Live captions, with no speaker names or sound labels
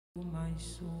My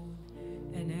soul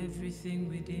and everything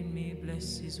within me,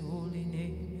 bless his holy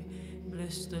name.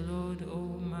 Bless the Lord, O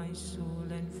my soul,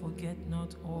 and forget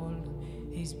not all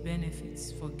his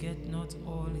benefits. Forget not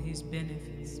all his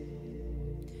benefits.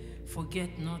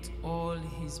 Forget not all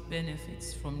his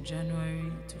benefits from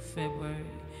January to February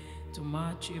to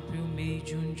March, April, May,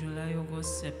 June, July,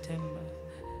 August, September,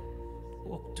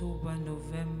 October,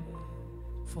 November.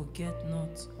 Forget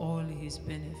not all his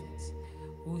benefits.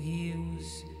 Who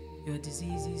heals your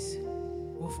diseases,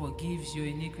 who forgives your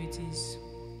iniquities,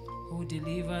 who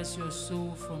delivers your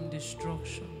soul from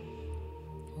destruction,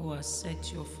 who has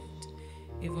set your feet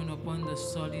even upon the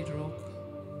solid rock.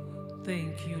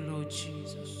 Thank you, Lord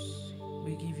Jesus.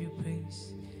 We give you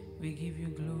praise. We give you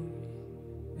glory.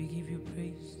 We give you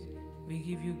praise. We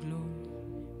give you glory.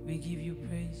 We give you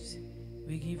praise.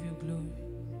 We give you glory.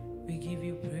 We give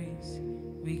you praise.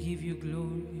 We give you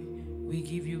glory. We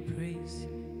give you praise.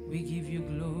 We give you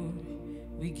glory.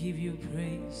 We give you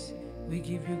praise. We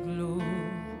give you glory.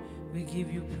 We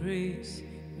give you praise.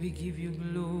 We give you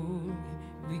glory.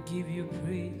 We give you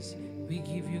praise. We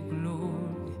give you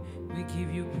glory. We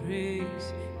give you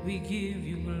praise. We give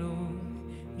you glory.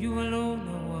 You alone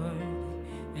are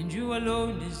worthy, and you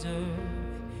alone deserve.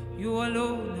 You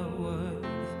alone are worthy.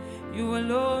 You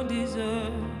alone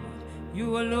deserve.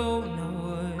 You alone are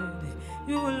worthy.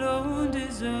 You alone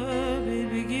deserve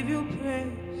it. We give you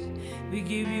praise. We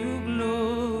give you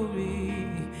glory.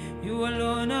 You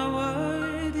alone are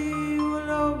worthy. You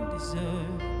alone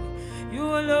deserve. You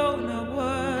alone are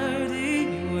worthy.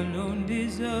 You alone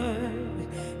deserve.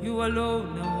 You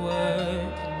alone are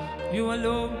worthy. You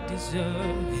alone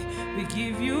deserve. We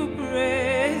give you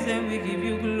praise and we give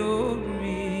you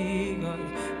glory, God.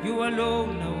 You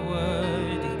alone are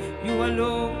worthy. You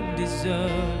alone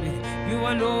deserve it. You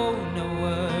alone are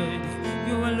worthy.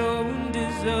 You alone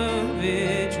deserve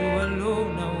it. You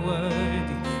alone are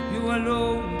worthy. You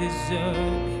alone deserve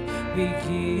it. We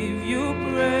give you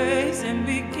praise and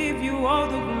we give you all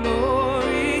the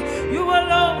glory. You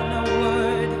alone are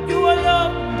worthy. You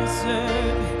alone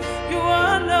deserve it. You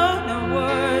alone are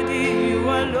worthy. You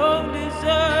alone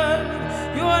deserve it.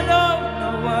 You alone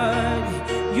are worthy.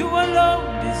 You alone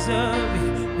deserve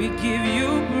it. We give you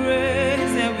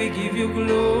praise and we give you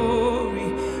glory.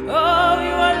 Oh,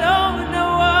 you alone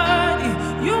are worthy.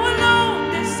 You alone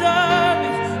deserve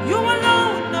it. You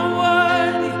alone are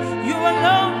worthy. You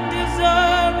alone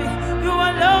deserve it. You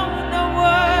alone are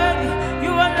worthy.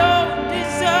 You alone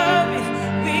deserve it.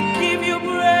 We give you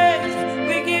praise.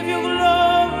 We give you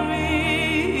glory.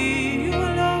 You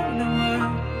alone are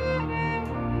worthy.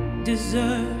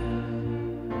 Deserve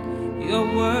your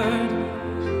word.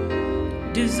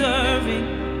 Deserving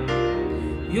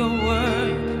your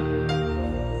word.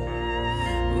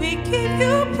 We give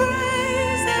you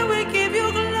praise and we give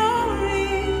you glory.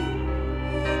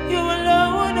 You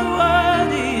alone are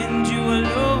worthy and you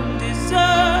alone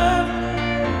deserve.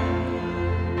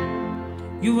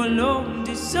 You alone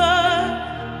deserve.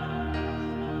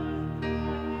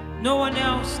 No one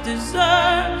else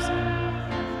deserves.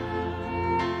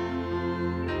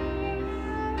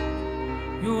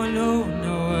 You alone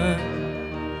are worthy.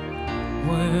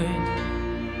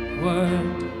 Worthy,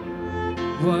 worthy,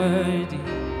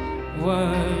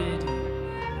 worthy,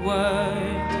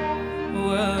 worthy,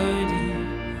 worthy.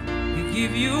 We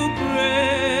give you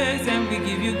praise and we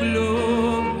give you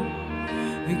glory.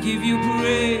 We give you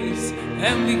praise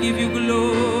and we give you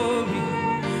glory.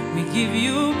 We give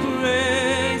you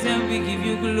praise and we give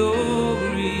you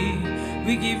glory.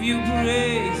 We give you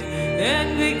praise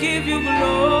and we give you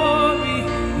glory.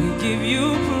 We give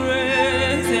you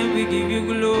praise and we give you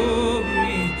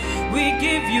glory. We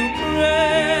give you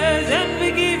praise and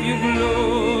we give you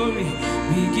glory.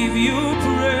 We give you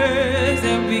praise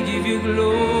and we give you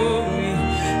glory.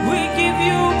 We give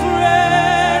you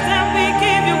praise and we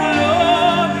give you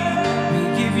glory. We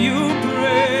give you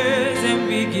praise and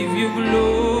we give you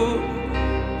glory.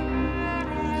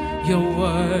 Your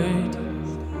word,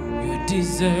 you're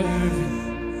deserving.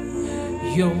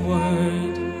 Your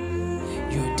word,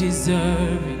 you're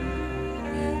deserving.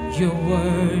 Your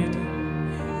word,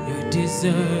 you're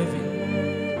deserving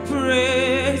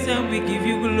praise and we give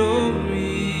you glory.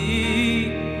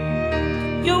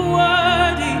 You're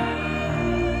worthy,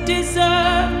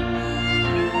 deserve.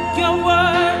 Your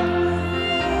word,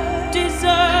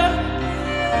 deserve.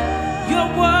 Your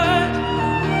word,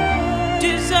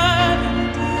 deserve.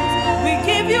 We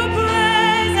give you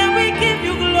praise and we give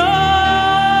you glory.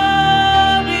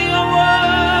 Your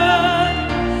word,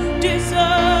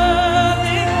 deserve.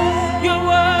 Your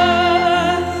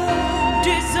word,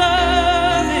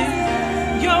 deserve.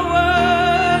 Your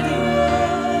word,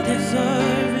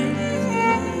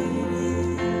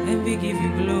 We give you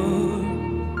glory.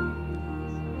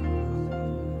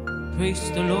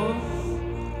 Praise the Lord.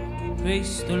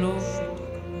 Praise the Lord.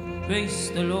 Praise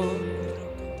the Lord.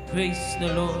 Praise the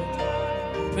Lord.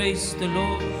 Praise the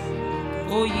Lord.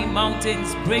 O ye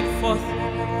mountains, break forth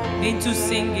into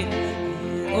singing.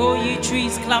 O ye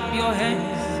trees, clap your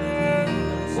hands.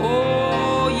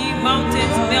 O ye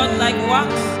mountains, melt like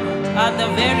wax at the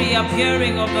very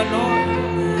appearing of the Lord.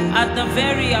 At the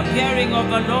very appearing of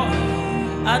the Lord.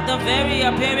 At the very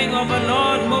appearing of the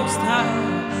Lord Most High.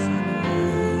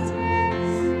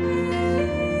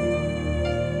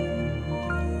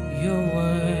 You're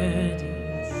worthy,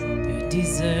 you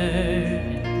deserve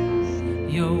it.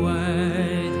 You're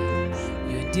worthy,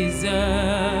 you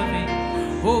deserve it.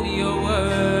 Oh, you're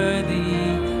worthy,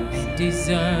 you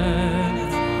deserve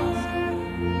it.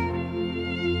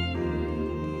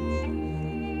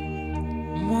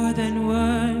 More than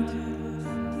worthy,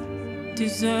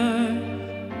 deserve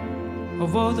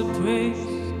of all the praise,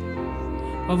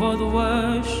 of all the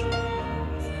worship,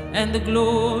 and the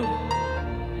glory,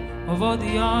 of all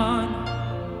the honor,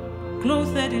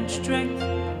 clothed in strength,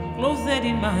 clothed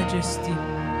in majesty,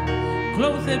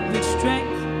 clothed with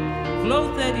strength,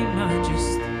 clothed in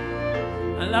majesty.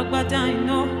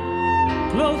 Alagbadaino,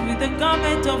 clothed with the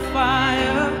garment of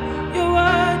fire. You're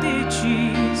worthy,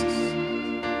 Jesus.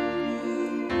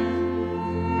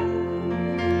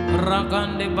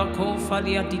 Ragande bako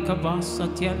faliatika basa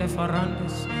tiale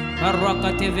farandes.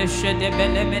 Barakate veshe de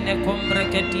belemene combre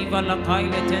ketiva la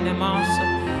kaile tenemasa.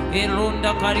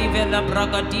 Erunda carivela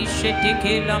bragadishe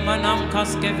tekela manam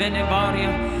kaske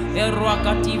venebaria.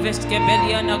 Eruakatives ke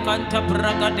beliana canta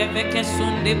braga de veke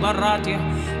sunde baratia.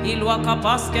 Ilwa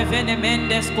kapaske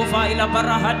venemendes kufaila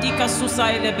barahadika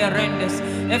susaile berendes.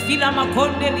 Efila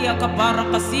makondelia kapara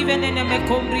kasivene me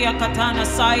combria katana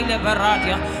saile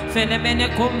baratia. Fenemene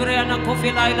combria na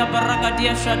kofilaila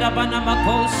baragadia shadabana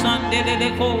mako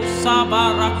sandele ko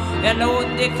sabara.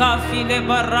 Elonde kafile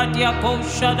baradia ko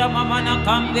shadamamana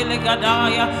kambele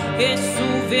gadaya. Esu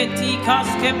veti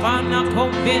kaske pana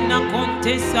kombena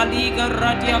kontesa liga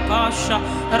radia kasha.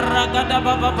 Ragada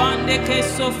baba bande ke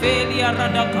sofelia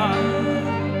radaka.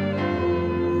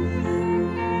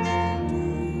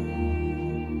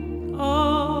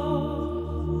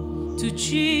 To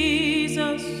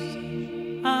Jesus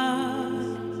I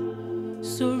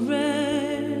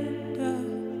surrender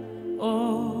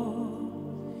all.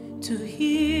 To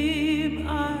Him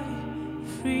I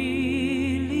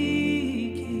freely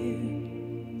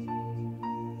give.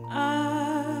 I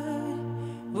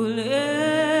will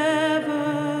ever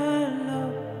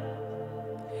love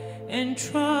and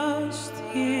trust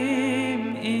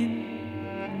Him in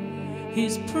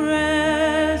His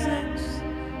presence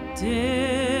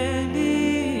daily.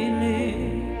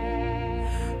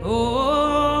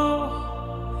 Oh,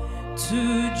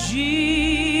 to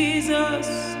Jesus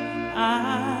I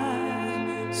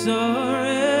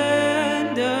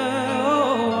surrender.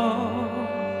 Oh,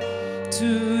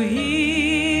 to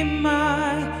Him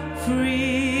I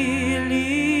freely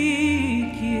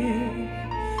give.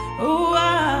 Oh, I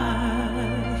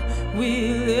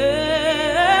will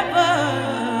ever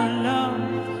love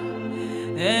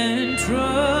and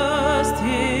trust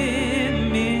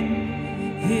Him in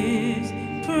His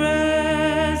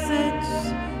presence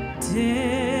daily.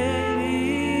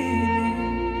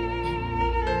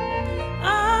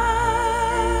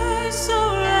 I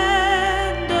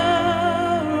surrender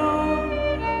all.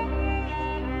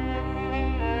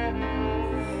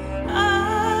 I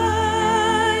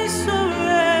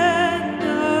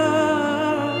surrender.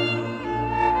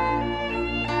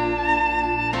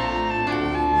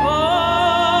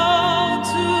 Oh,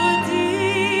 to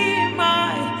Thee,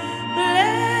 my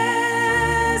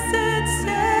blessed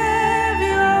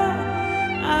Savior,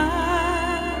 I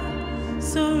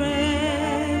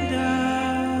surrender.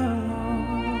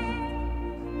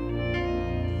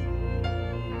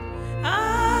 I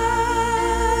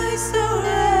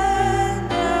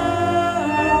surrender.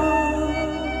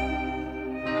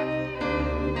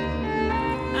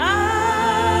 I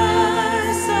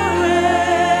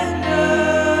surrender.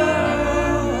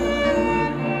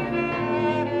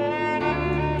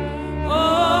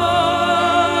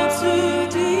 Oh, to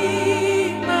Thee,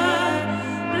 my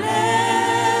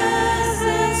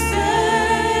blessed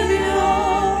Savior,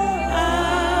 I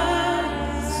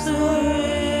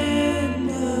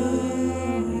surrender.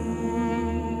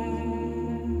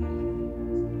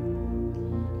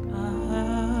 I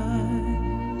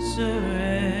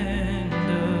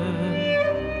surrender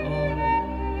all.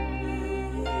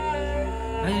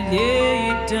 I lay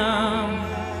it down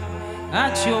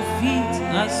at your feet.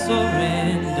 I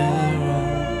surrender all.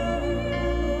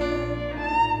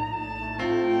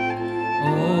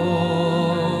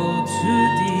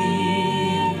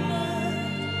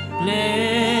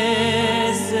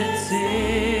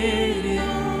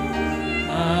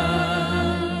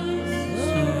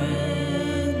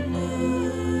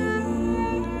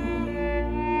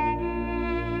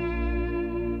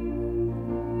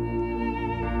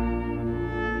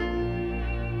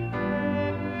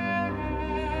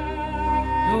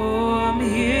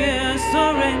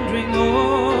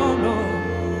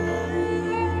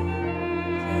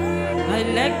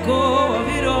 let go of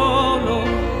it all,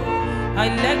 Lord. I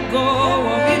let go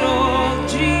of it all,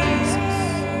 Jesus.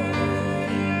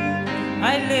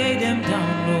 I lay them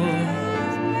down, Lord.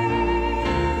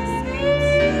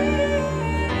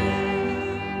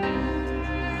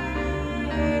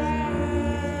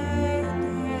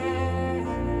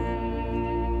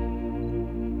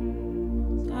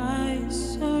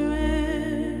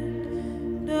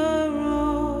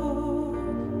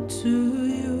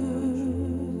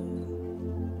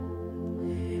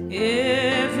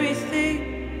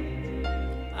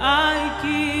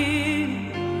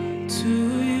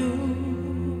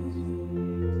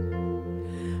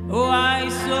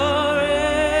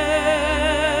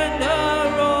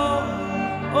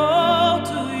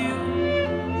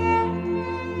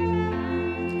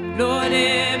 Lord,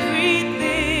 everything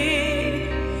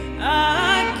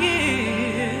I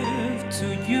give to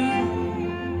you.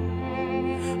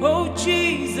 Oh,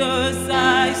 Jesus,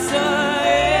 I surrender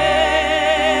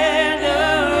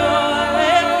all,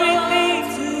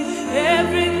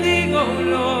 everything, oh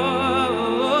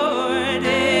Lord,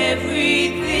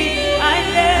 everything. I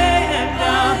lay them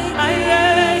down, I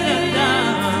lay them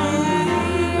down.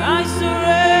 I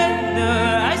surrender,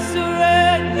 I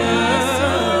surrender.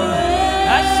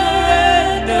 I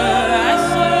surrender, I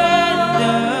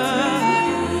surrender,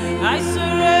 I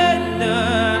surrender,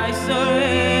 I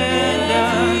surrender,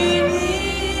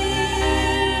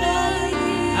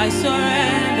 I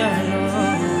surrender,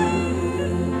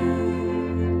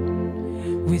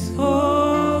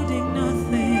 withholding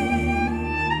nothing,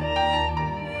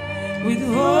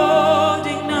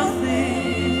 withholding nothing,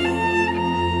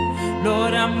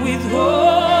 Lord, I'm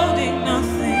withholding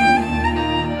nothing.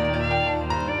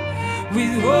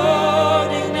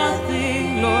 Withholding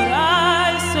nothing, Lord,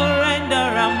 I surrender.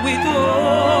 I'm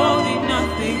withholding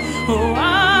nothing. Oh,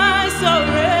 I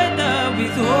surrender,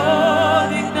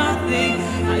 withholding nothing.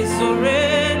 I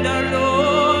surrender,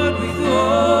 Lord,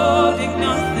 withholding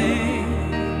nothing.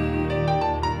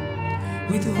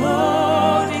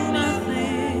 Withholding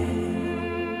nothing.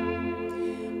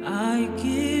 I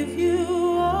give you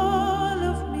all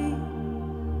of me.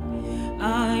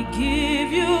 I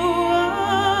give you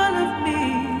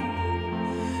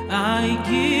I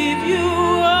give you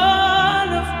all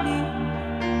of me.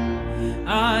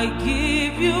 I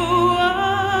give you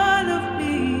all of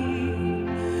me.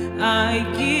 I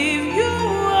give you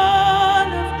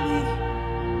all of me.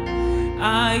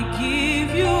 I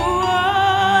give you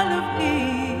all of me.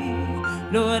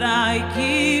 Lord, I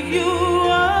give you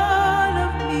all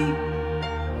of me.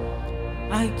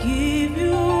 I give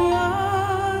you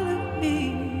all of me.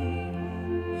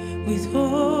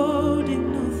 Withholding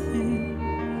nothing.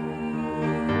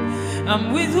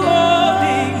 I'm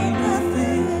withholding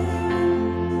nothing.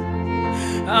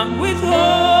 I'm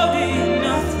withholding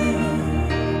nothing.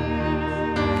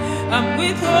 I'm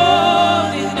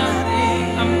withholding nothing.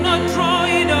 I'm not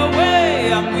drawing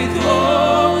away. I'm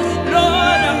withholding.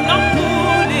 Lord, I'm not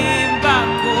pulling back.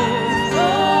 Oh,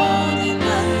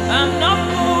 I'm not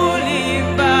pulling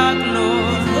back,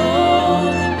 Lord.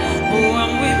 Oh,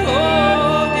 I'm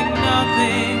withholding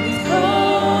nothing.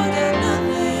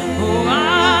 Oh, I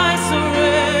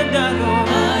surrender, Lord.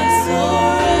 I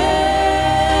surrender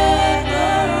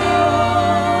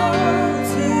all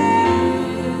to you.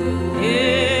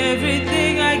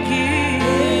 Everything I give,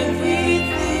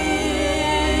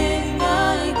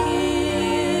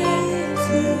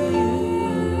 to you.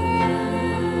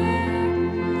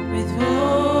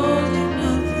 Withholding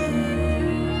nothing,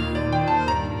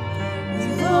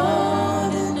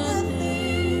 withholding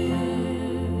nothing.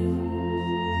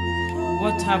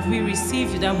 What have we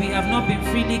received that we have not been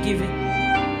freely given?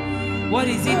 What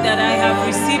is it that I have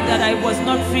received that I was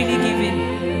not freely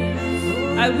given?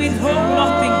 I withhold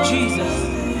nothing, Jesus.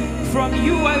 From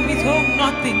you I withhold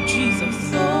nothing, Jesus.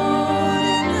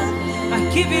 I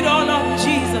give it all up,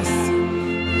 Jesus.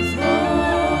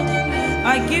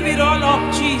 I give it all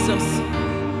up, Jesus.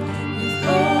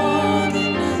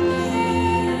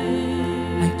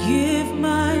 I give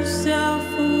myself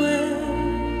away.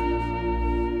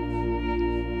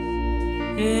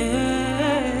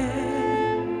 Yeah.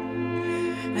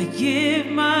 I give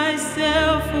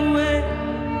myself away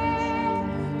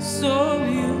so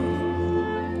you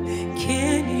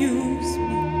can use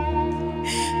me.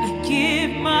 I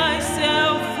give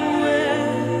myself away.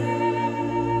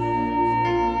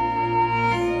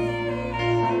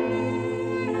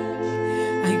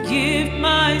 I give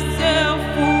myself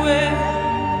away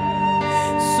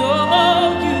so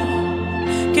you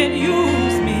can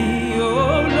use me.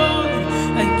 Oh Lord,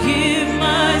 I give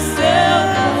myself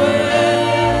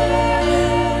away.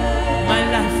 My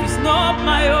life is not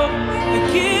my own.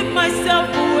 I give myself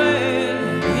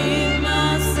away.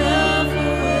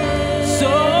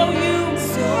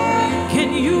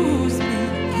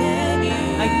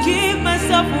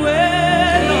 myself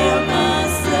away, Lord.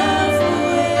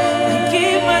 I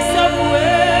give myself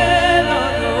away,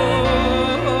 Lord.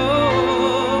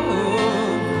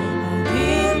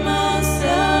 Give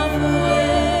myself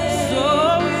away. So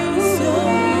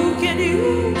you can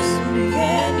use me.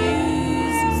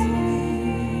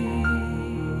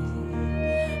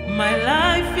 My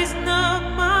life is not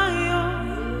my own.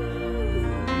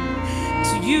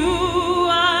 To you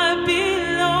I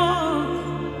belong.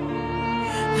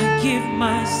 I give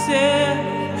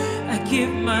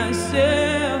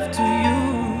myself to you.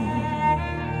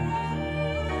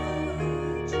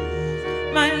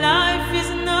 My life is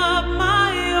not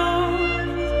my own.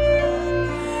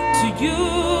 To you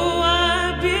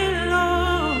I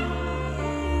belong.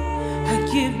 I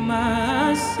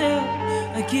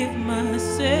give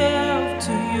myself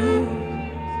to you.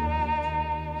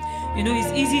 You know,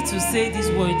 it's easy to say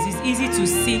these words, it's easy to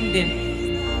sing them.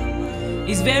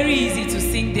 It's very easy to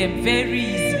sing them, very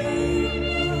easy.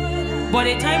 But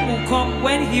a time will come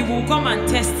when He will come and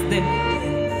test them.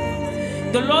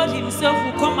 The Lord Himself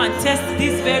will come and test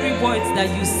these very words that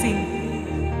you sing.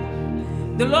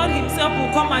 The Lord Himself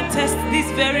will come and test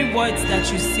these very words that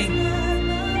you sing.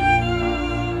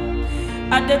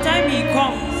 At the time He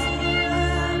comes,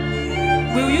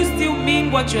 will you still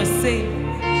mean what you're saying?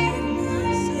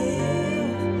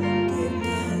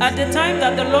 At the time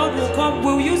that the Lord will come,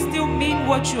 will you still mean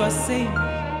what you are saying?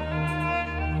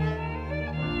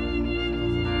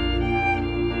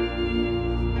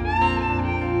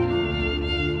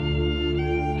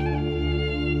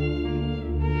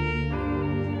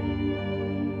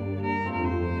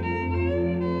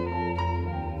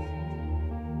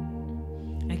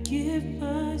 I give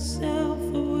myself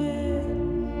away.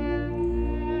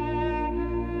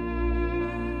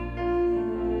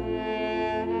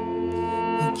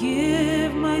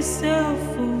 Give myself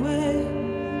away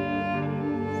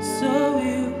so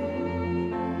you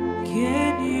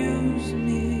can use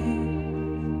me.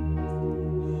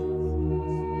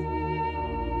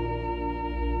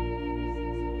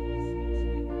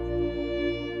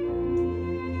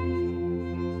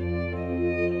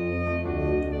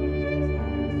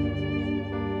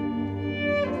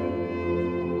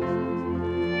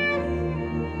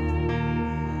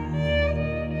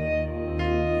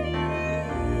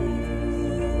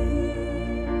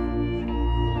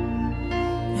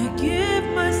 Give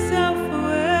myself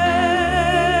away,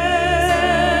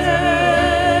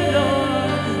 Lord.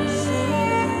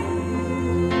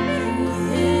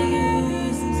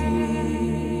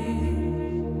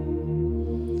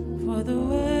 For the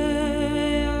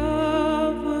way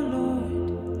of the Lord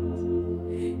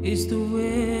is the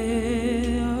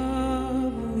way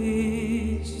of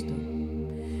wisdom.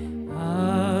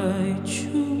 I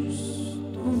choose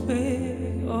the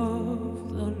way of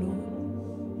the Lord.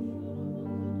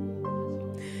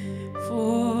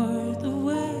 For the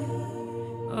way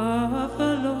of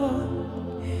the Lord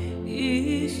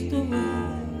is the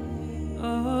way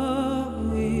of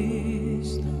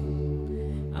wisdom.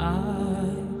 I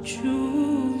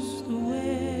choose the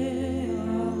way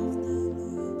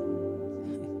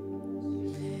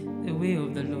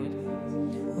of the Lord.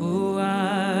 Oh,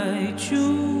 I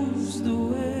choose the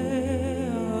way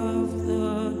of the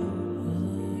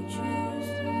Lord.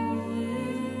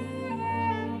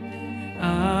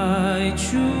 I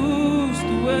choose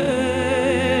the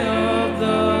way of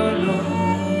the Lord.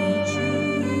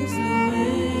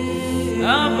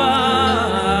 Abba,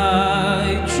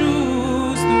 I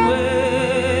choose the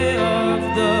way of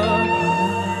the Lord.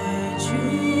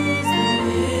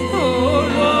 Oh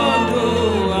Lord,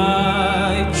 oh,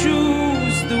 I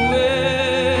choose the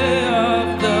way of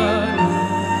the Lord.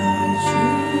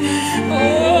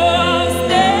 Oh, I'll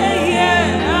stay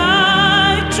here.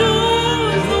 I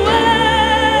choose the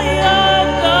way of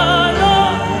the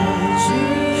Lord.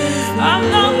 I'm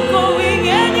not going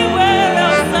anywhere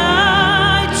else. I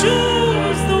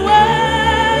choose the way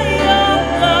of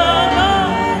the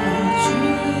Lord.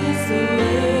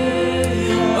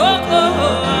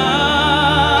 Oh,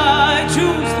 I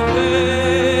choose the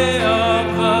way of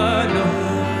the Lord.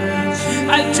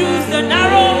 I choose the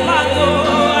narrow path. Oh,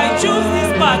 I choose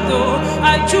this path. Oh,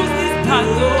 I choose this path.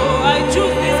 Oh, I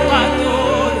choose this path.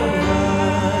 Oh,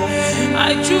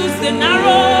 I choose the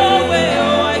narrow way.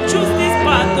 Oh, I choose this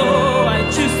path. Oh, I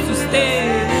choose to stay.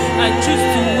 I choose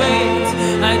to wait.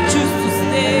 I choose to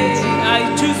stay. I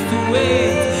choose to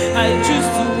wait. I choose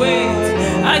to wait.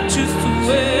 I choose to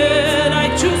wait. I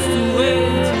choose to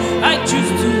wait. I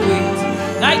choose to wait.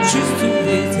 I choose to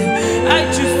wait. I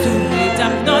choose to wait.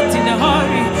 I'm not in a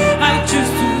hurry. I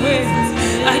choose to wait.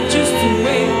 I choose to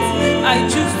wait. I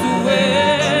choose to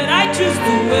wait. I choose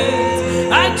to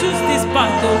wait. I choose this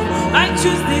path. Oh, I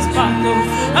choose path, oh.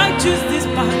 I choose this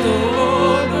path, oh.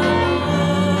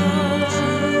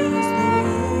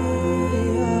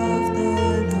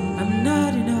 I'm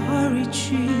not in a hurry,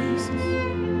 Jesus.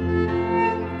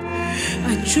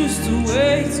 I choose to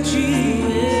wait,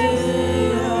 Jesus.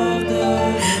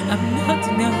 I'm not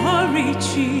in a hurry,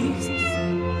 Jesus.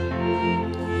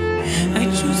 I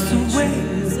choose to wait.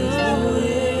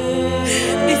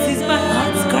 This is my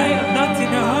heart's cry. I'm not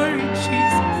in a hurry,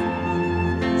 Jesus.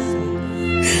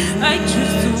 I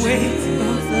choose to wait.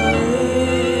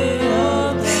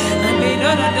 I may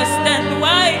not understand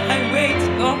why I wait,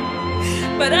 Lord,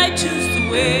 but I choose to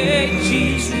wait,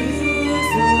 Jesus.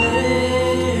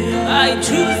 I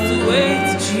choose to wait,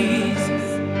 Jesus.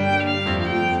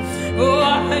 Oh,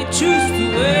 I choose to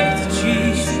wait,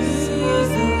 Jesus.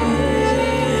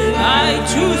 I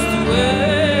choose to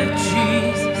wait,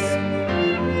 Jesus.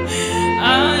 I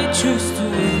choose to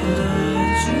wait.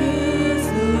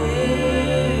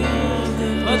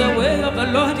 For the way of the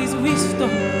Lord is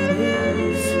wisdom.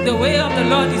 The way of the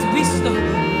Lord is wisdom.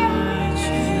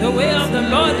 The way of the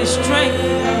Lord is strength.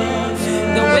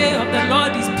 The way of the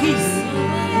Lord is peace.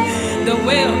 The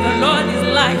way of the Lord is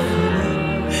life.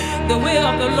 The way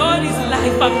of the Lord is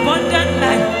life, abundant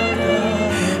life.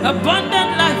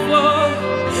 Abundant life, oh.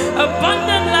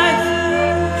 Abundant life.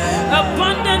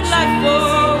 Abundant life,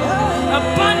 oh.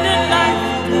 Abundant life.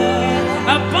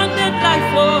 Abundant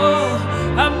life, oh.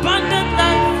 Abundant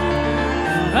life.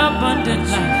 Abundant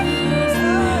life.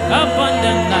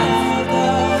 Abundant life.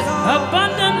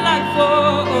 Abundant life, oh.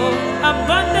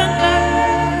 Abundant life.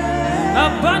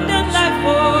 Abundant life,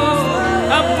 oh.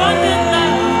 Abundant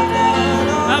life.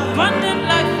 Abundant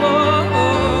life, oh.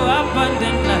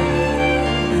 Abundant life.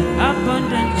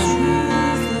 Abundant life.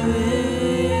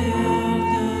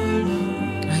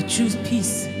 I choose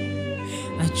peace.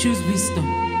 I choose wisdom.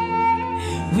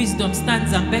 Wisdom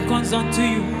stands and beckons unto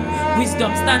you.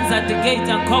 Wisdom stands at the gate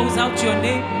and calls out your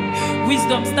name.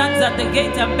 Wisdom stands at the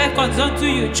gate and beckons unto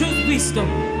you. Choose wisdom.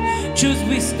 Choose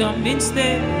wisdom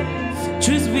instead.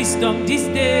 Choose wisdom this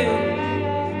day.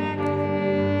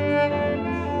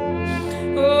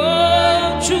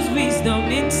 Oh, choose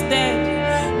wisdom instead.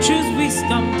 Choose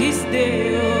wisdom this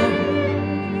day. Oh.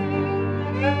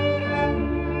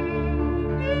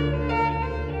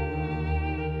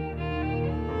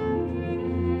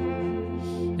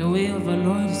 The way of the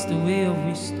Lord is the way of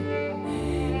wisdom.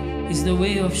 It's the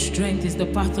way of strength. It's the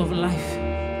path of life.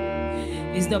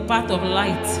 It's the path of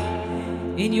light.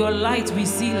 In your light we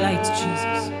see light,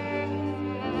 Jesus.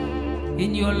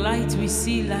 In your light we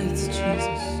see light,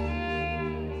 Jesus.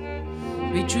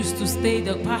 We choose to stay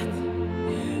the path.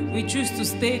 We choose to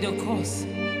stay the course.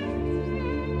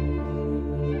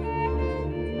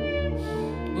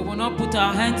 We will not put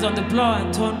our hands on the plow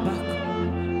and turn back.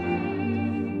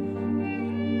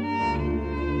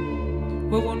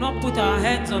 We will not put our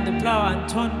hands on the plow and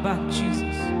turn back,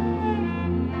 Jesus.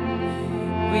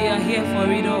 We are here for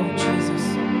it all, Jesus.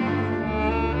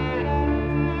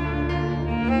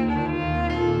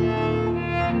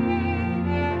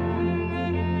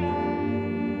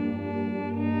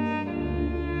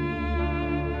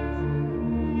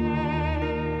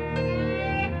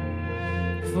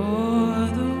 For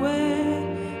the way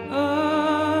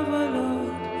of the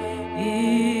Lord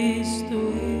is the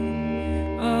way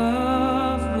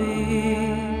of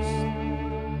wisdom.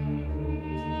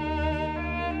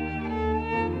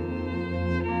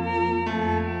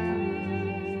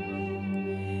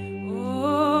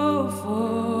 Oh,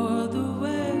 for the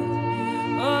way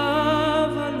of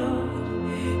the Lord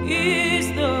is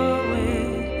the way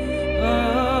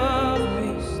of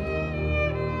wisdom.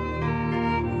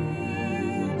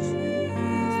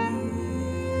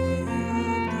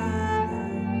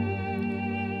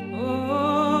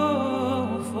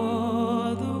 Oh,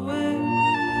 for the way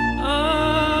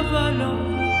of the Lord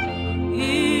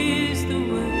is the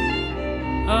way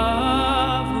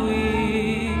of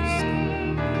wisdom.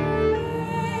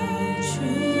 I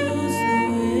choose the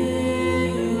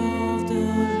way of the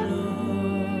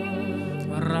Lord.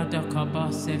 Radakaba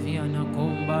seviana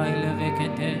komba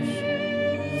eleveketesh.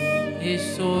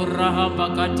 Iso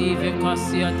rahabagati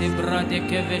vekasia de brade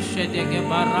keveshe de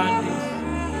gebarandis.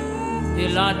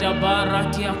 Ilada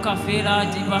baratia kafira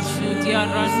di basutia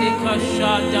rasika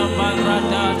shada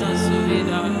barada da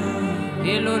subida.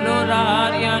 Ilulura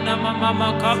ariana mama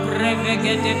kapre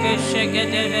vegete veshege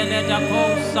de vele da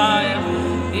kosaya.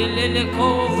 Ilele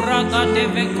kovra gade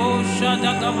veko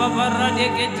shada gavavara de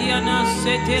getiana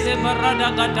setele barada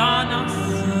gadana.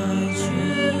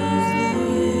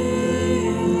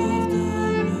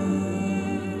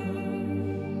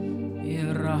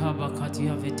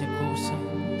 Irahabakatia vetekosa.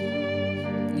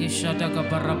 Ishada shaga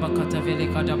barabakata vele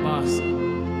kadabas.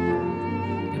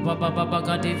 Baba baba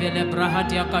gade vele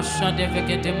brahadia kashade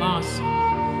vegete mas.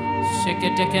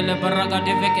 Shekete kele baraga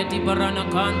de vegeti barana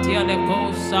kanti ale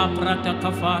kosa prata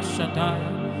kafashata.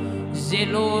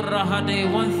 Zelo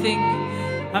rahade, one thing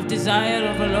I've desired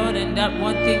of the Lord, and that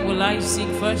one thing will I seek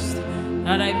first,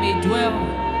 that I may dwell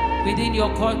within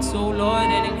your courts, O Lord,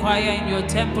 and inquire in your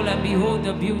temple and behold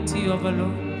the beauty of the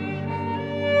Lord.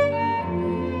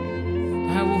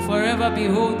 I will forever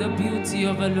behold the beauty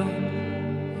of the Lord.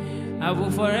 I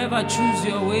will forever choose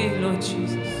your way, Lord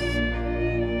Jesus.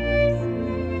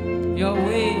 Your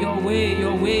way, your way,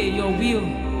 your way, your will.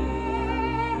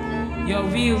 Your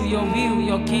will, your will,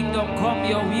 your kingdom come,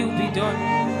 your will be done.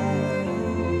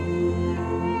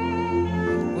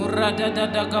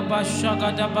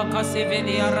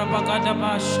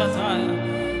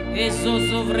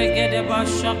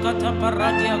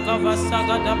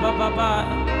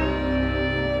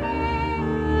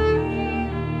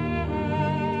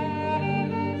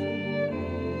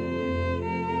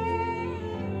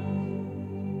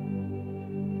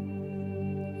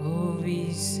 Oh,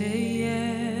 we say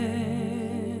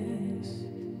yes,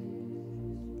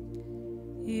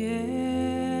 yes,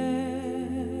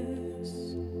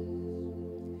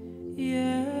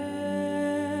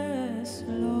 yes,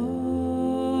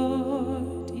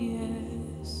 Lord,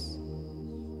 yes.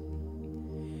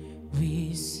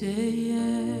 We say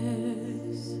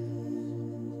yes,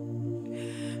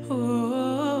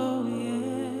 oh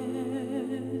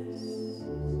yes,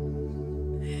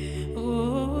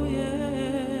 oh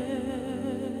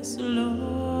yes, Lord,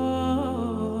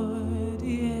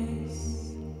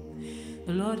 yes.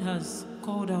 The Lord has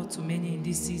called out to many in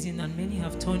this season, and many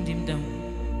have turned him down.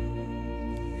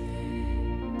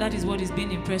 That is what is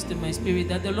being impressed in my spirit,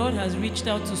 that the Lord has reached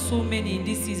out to so many in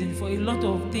this season for a lot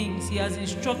of things. He has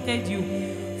instructed you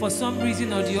for some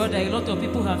reason or the other. A lot of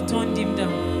people have turned him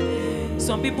down.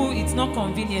 Some people, it's not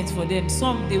convenient for them.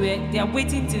 Some, they are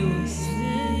waiting till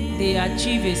they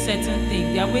achieve a certain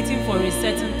thing. They are waiting for a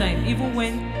certain time, even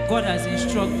when God has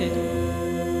instructed.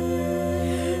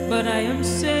 But I am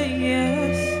saying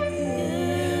yes.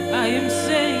 I am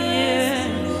saying yes.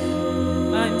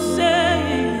 I'm saying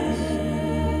yes.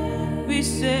 We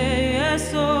say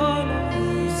yes, oh Lord.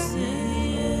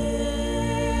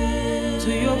 To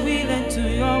your will and to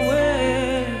your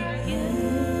way.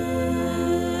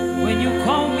 When you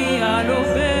call me, I'll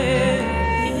obey.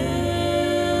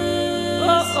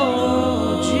 Oh,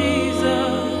 oh,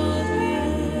 Jesus.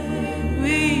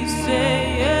 We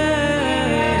say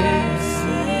yes.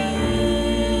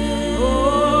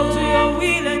 Oh, to your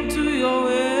will and to your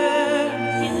way.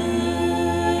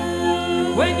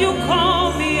 When you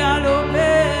call me, I'll obey.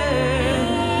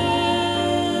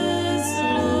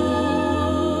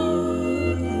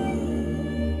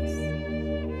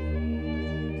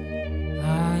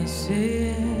 I say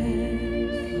yes.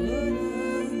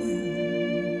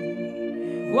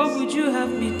 What would you have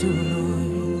me do,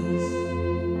 Lord?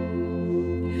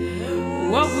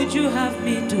 What would you have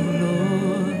me do,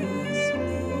 Lord?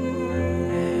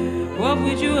 What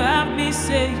would you have me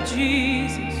say,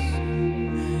 Jesus?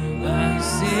 I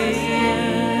say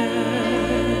yes.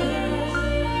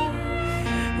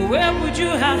 Where would you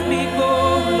have me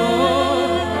go,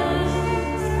 Lord?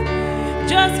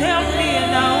 Just help me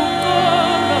and I will go,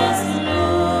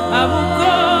 Lord. I will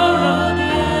go, Lord.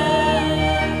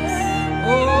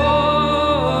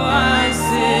 Oh, I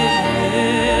say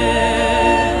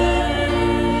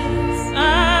yes. I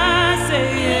say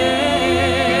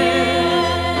yes.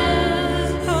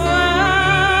 Oh, I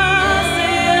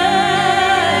say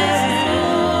yes.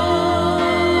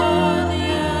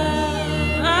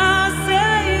 I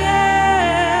say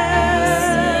yes.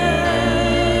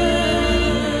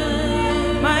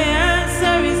 My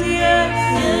answer is yes.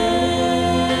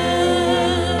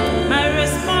 My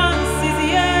response is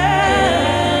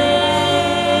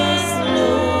yes,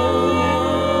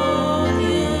 Lord,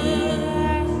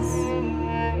 yes.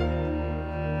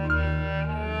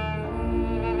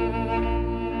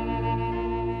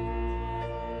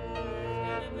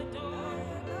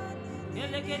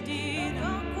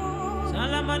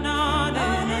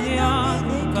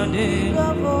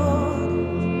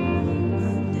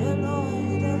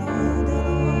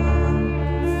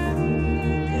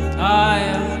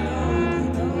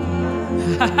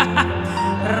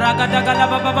 Ragadagala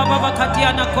baba baba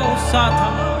katiana kosata.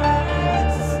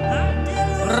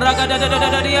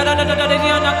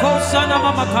 Ragadadadadadiana kosana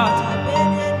mama kata.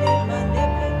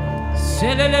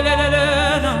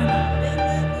 Selelelelelena.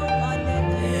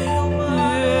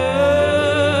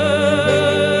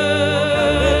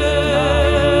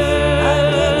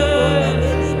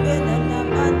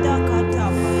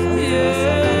 Yeah.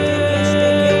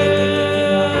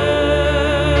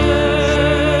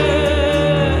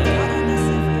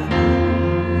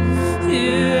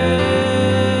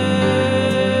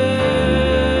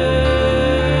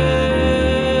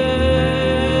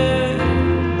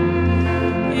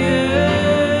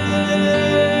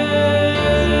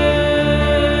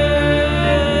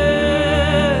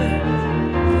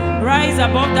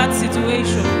 above that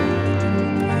situation.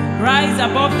 Rise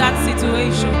above that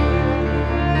situation.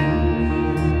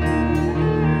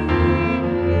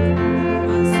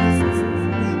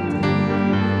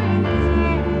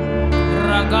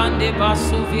 Ragande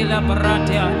basu vila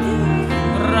baratia.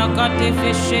 Ragate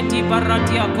fesheti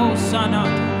baratia kosana.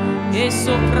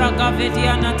 Eso praga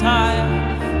vedia nataya.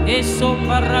 Eso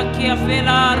parakia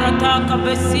vela rataka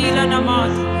besila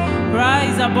namat.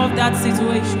 Rise above that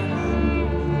situation.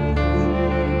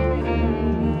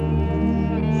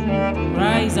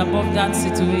 Rise above that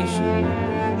situation.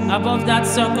 Above that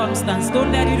circumstance.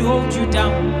 Don't let it hold you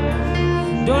down.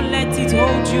 Don't let it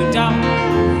hold you down.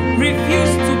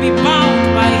 Refuse to be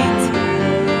bound by it.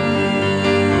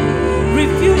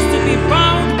 Refuse to be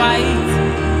bound by it.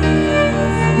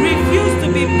 Refuse to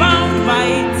be bound by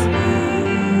it.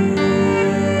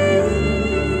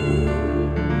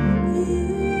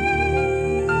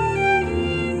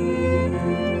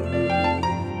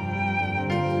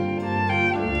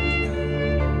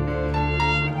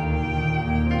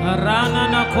 Arana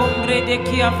na kombre de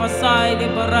kia fasai de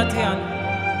baratian.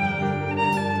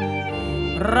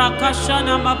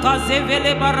 Rakashana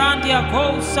makazevele barandia ko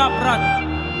sabrat.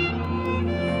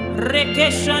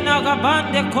 Rekeshana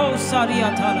gabande ko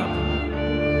sariatala.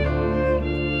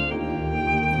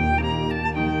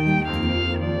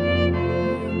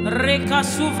 Reka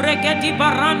suvregeti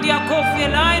barandia ko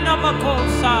felaina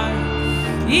makosai.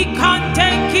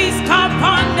 Ikantenkis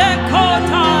kapande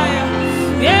kotaya.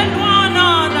 Elwana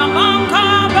na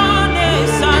makabane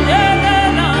sanele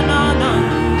na na na.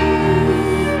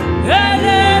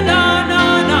 Ele na na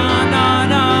na na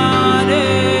na de.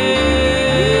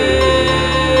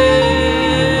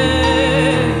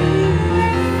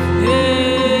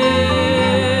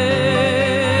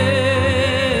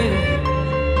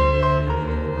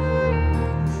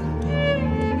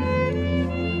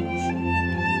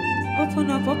 Open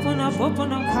up, open up,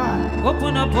 open up,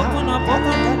 open up, open up, open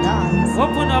up,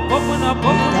 open up, open up,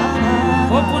 open up,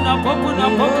 open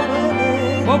up,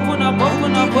 open up, open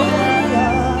up,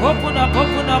 open up,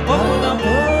 open up, open up,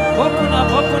 open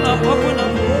up, open up, open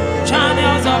up,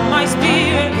 channels of my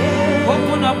spirit.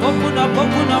 Open up, open up,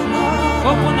 open up,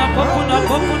 open up, open up, open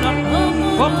up, open up,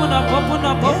 open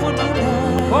up, open up,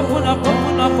 open up, open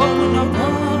up, open up,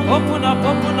 open up,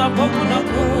 open up, open up,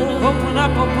 open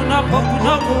up, open up, open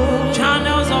up,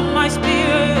 channels of my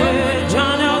spirit,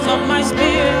 channels of my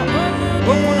spirit.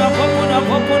 Open up, open up,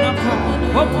 open up,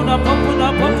 open up, open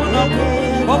up, open up,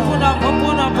 open up,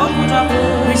 open up, open up.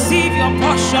 Receive your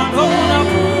portion. Open up,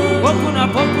 open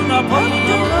up, open up, open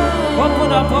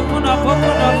up, open up, open up, open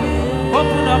up,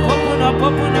 open up, open up,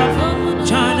 open up.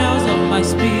 Channels of my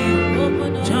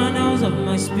spirit, channels of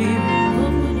my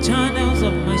spirit, channels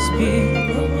of my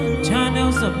spirit,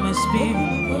 channels of my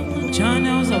spirit,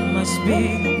 channels of my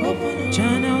spirit,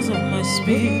 channels of my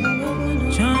spirit,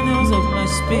 channels of my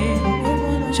spirit,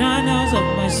 channels of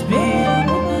my spirit.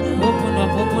 Open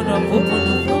up, open up, open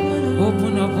up,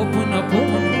 open up, open up, open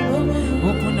up,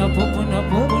 open up, open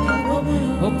up, open up,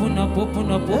 open up, open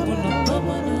up, open up,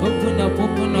 open up,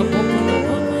 open up, open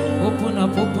up. Open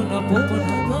up, open up, open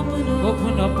up,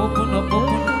 open up, open up, open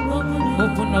up,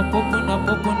 open up, open up,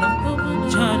 open up,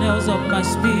 channels of my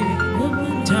spirit,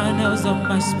 channels of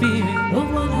my spirit,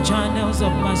 channels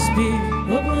of my spirit,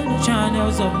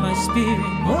 channels of my spirit,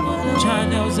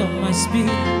 channels of my spirit,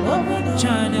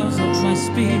 channels of my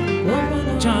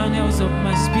spirit, channels of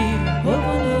my spirit.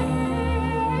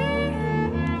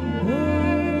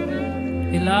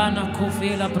 Ilana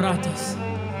kofela bratas.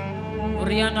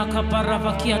 Oriana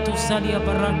kaparava kia tu salia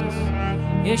baratas.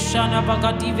 Eshana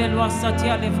bagati velwa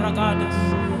satia levragadas.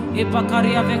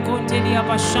 Epakaria vekontelia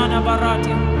bashana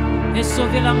baratia.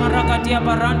 Esovela maragatia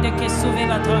barande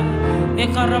kesuvela ta.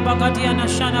 Ekarabagatia na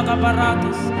shana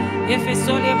gabaratas.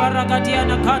 Efesole baragatia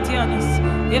na katianas.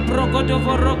 Ebrogodo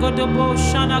vorogodo bo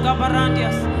shana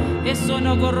gabarandias.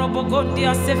 Esono gorobo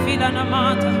gondia sefila na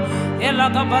mata. Ela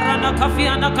gabarana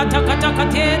kafiana katakata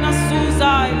katena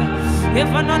suzaila.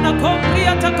 Evanana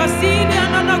kompria takasini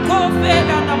anana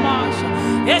kofela na masha.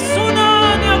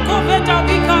 Esuna ni akoveta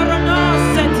vikarana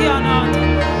setianata.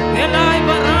 Elai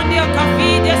barandia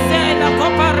kafide sela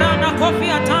koparana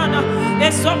kofiatana.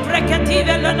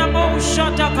 Esopreketive lana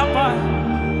moshata kapaya.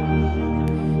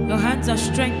 Your hands are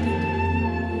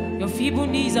strengthened. Your feeble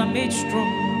knees are made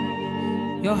strong.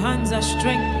 Your hands are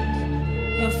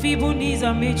strengthened. Your feeble knees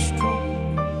are made strong.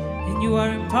 And you are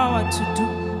empowered to do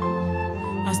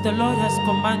as the Lord has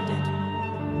commanded.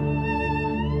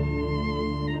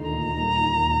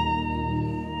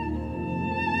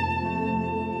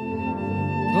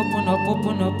 Open up,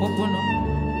 open up, open up.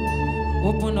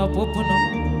 Open up, open up.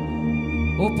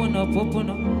 Open up, open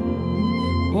up.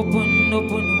 Open,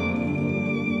 open up.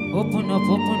 Open up,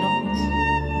 open up.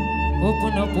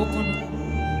 Open up, open up.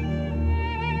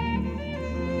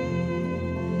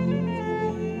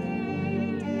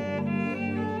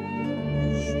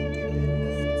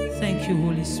 Thank you,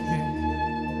 Holy Spirit.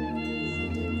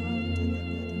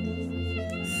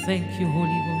 Thank you,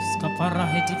 Holy Ghost. Kapara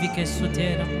hetivike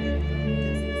sutera.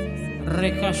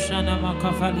 Rekashana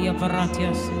makavalia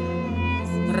paratias.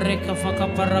 Rekafaka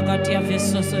paragatia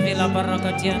vesos vela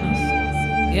paragatianas.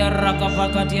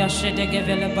 Yarrakapakatia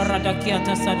shedegevele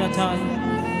paradakiata sadatai.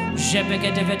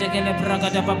 Jebegete vedegele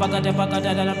bragada babagada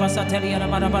bagada la pasatelia la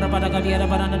marabarabagadia la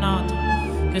baranata.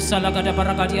 Kesalagada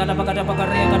baragadia la bagada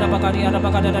bagaria gada bagadia la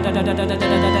bagada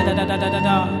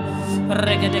da.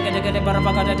 Regedegede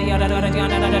barabagada dia da da.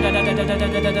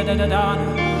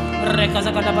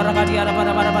 Rekazagada baragadia la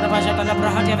barabarabaja gada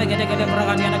brahadia vegedegele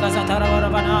bragadia la gazatara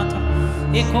barabanata.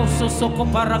 Eko sosoko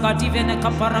paragadi vene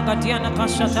kaparagadia na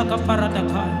kashata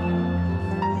kaparadaka.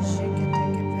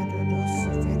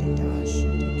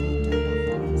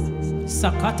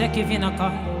 Sakate kivina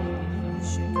ka.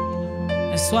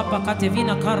 Eswapa kate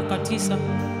vina kar katisa.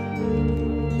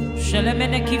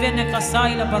 Shelemene kivene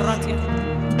kasai la baratia.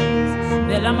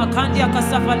 Vela makandia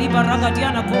kasafali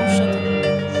baragadia na koshata.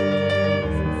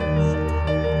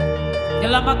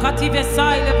 Vela makati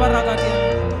vesai le baragadia.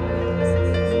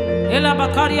 Ela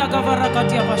bakaria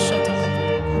gavarakatia vashata.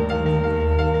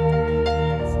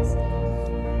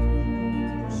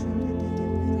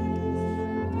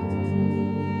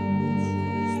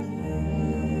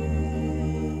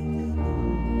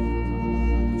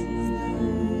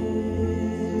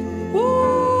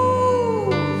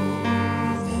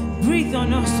 Breathe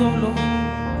on us, O Lord.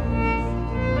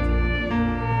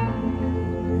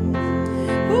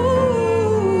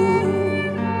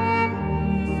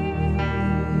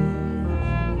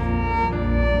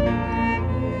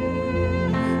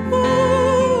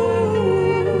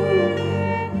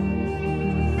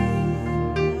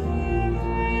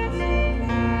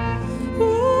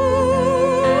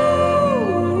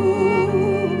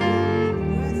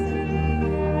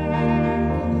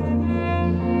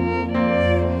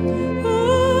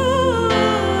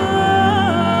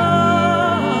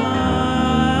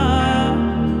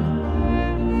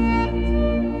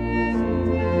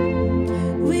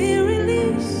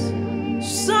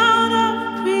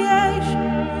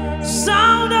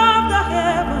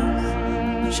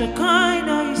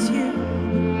 Shekinah is here.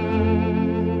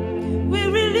 We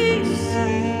release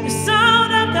the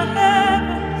sound of the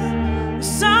heavens, the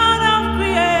sound of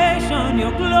creation.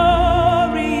 Your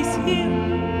glory is here.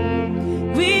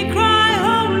 We cry,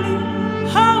 holy,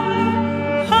 holy,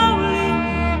 holy,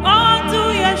 unto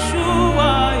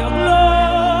Yeshua. Your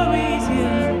glory is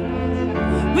here.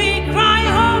 We cry,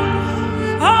 holy,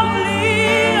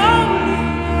 holy, holy,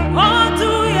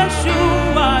 unto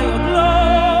Yeshua. Your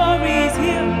glory is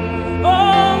here.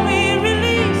 Oh, we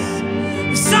release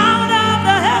the sound of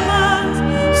the heavens,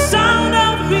 sound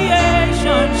of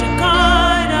creation.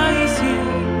 Shekinah is here.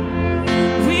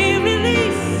 We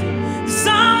release the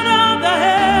sound of the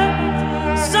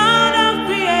heavens, sound of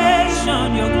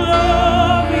creation. Your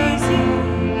glory is here.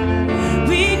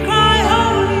 We cry,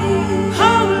 holy,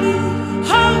 holy,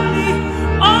 holy,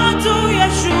 unto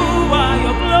Yeshua.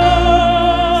 Your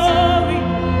glory.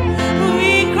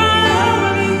 We cry,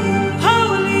 holy,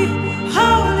 holy,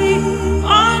 holy,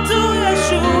 unto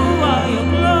Yeshua. Your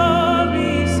glory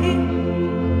is here.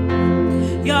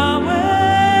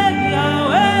 Yahweh,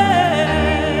 Yahweh,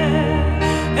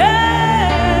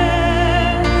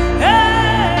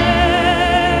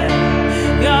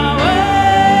 Yahweh,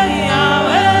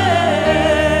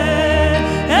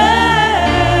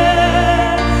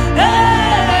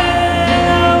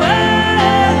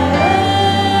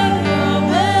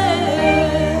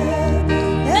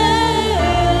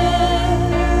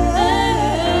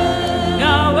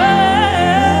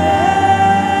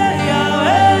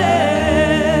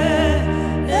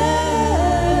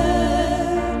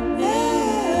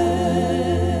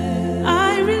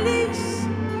 I release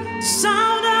the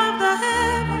sound of the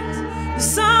heavens, the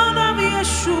sound of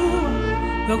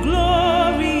Yeshua. Your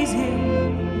glory is here.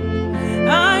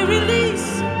 I release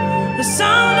the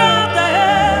sound of the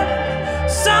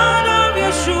heavens, sound of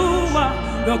Yeshua.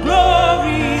 Your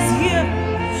glory is here.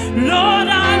 Lord,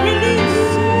 I release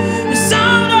the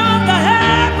sound of the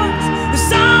heavens, the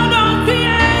sound of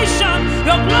creation.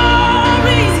 Your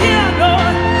glory is here,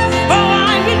 Lord. Oh,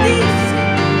 I release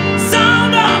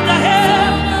sound of the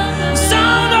heavens,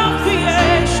 sound of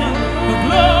creation. Your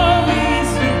glory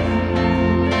is here.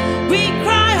 We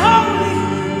cry, holy,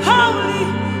 holy,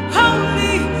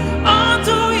 holy,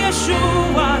 unto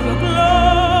Yeshua. Your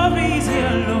glory is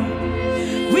here, Lord.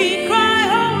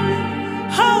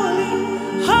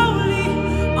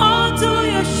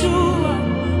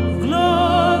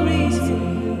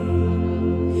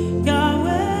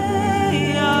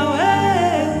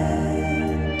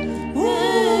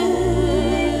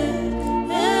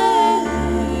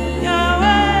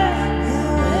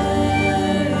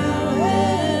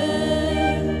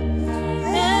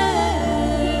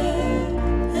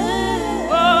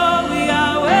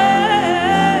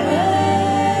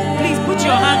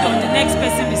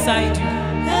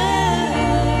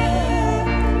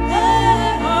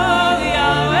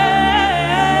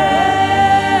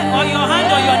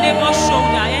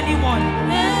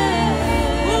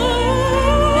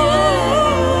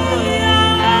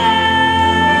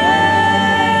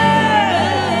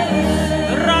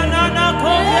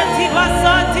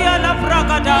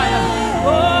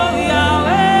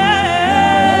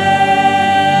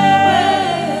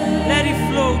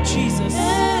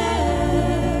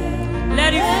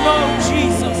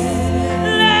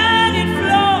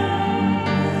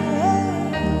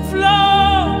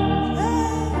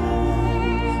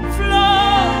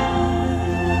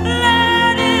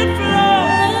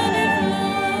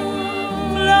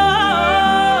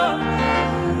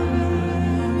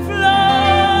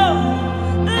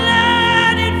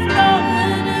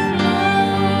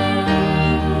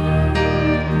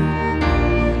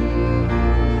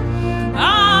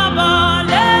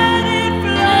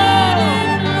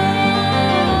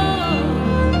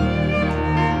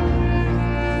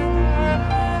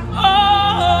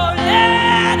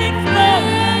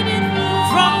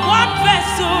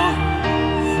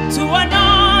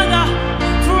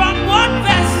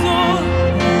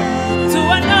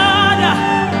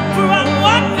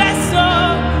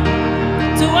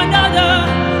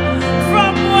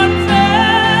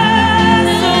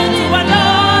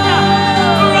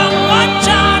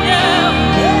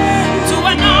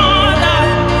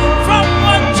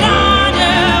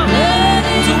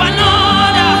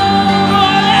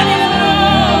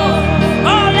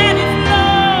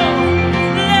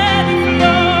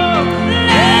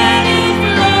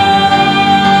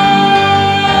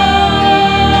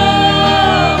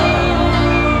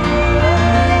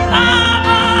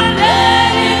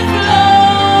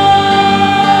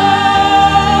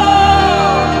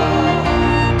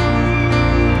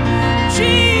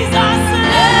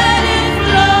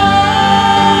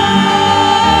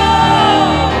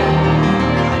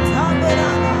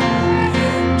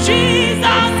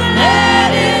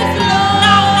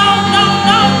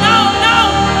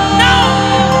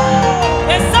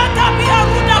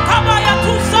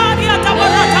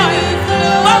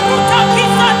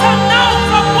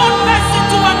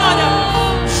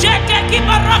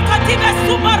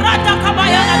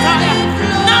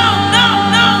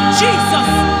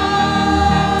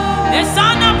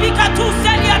 tu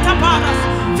selia taparas.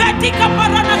 Vetika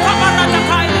parana kabarata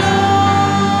kaila.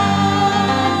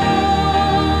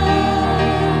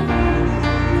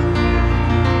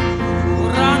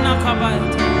 Urana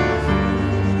kabayata.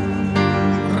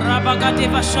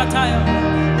 Rabagadeva shataya.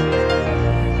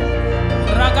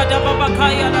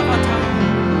 Ragadababakaya lavata.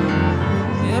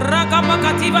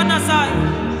 Ragabagativa nasai.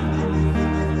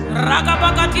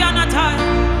 Ragabagatiana tai.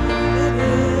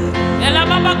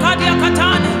 Elababakadia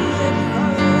katane.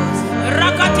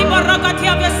 Ragativa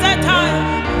ragatia besetai.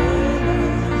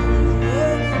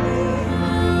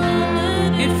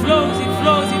 It flows, it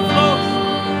flows, it flows.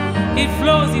 It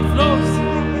flows, it flows.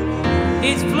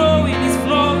 It's flowing, it's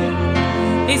flowing.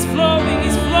 It's flowing,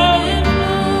 it's flowing.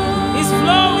 It's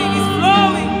flowing, it's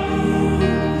flowing.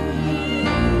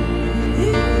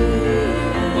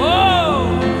 Oh,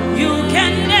 you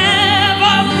can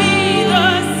never be the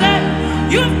same.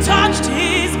 You've touched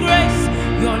His grace.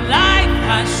 Your life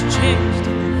has changed.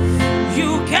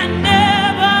 You can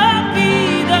never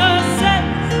be the same.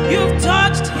 You've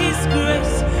touched His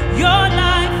grace. Your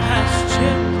life has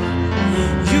changed.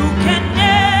 You can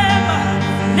never,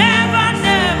 never,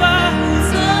 never,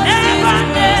 never,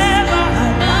 never.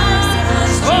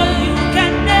 Oh, you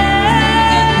can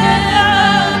never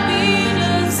be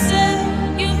the same.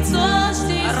 You touched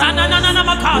His Rananana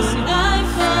makasi.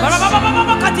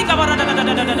 Barababababa katika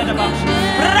baradadadadadadadaba.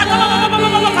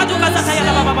 Rakababababa kaduka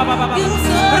zataya bababababa.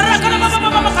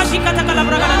 Rakababababa kashika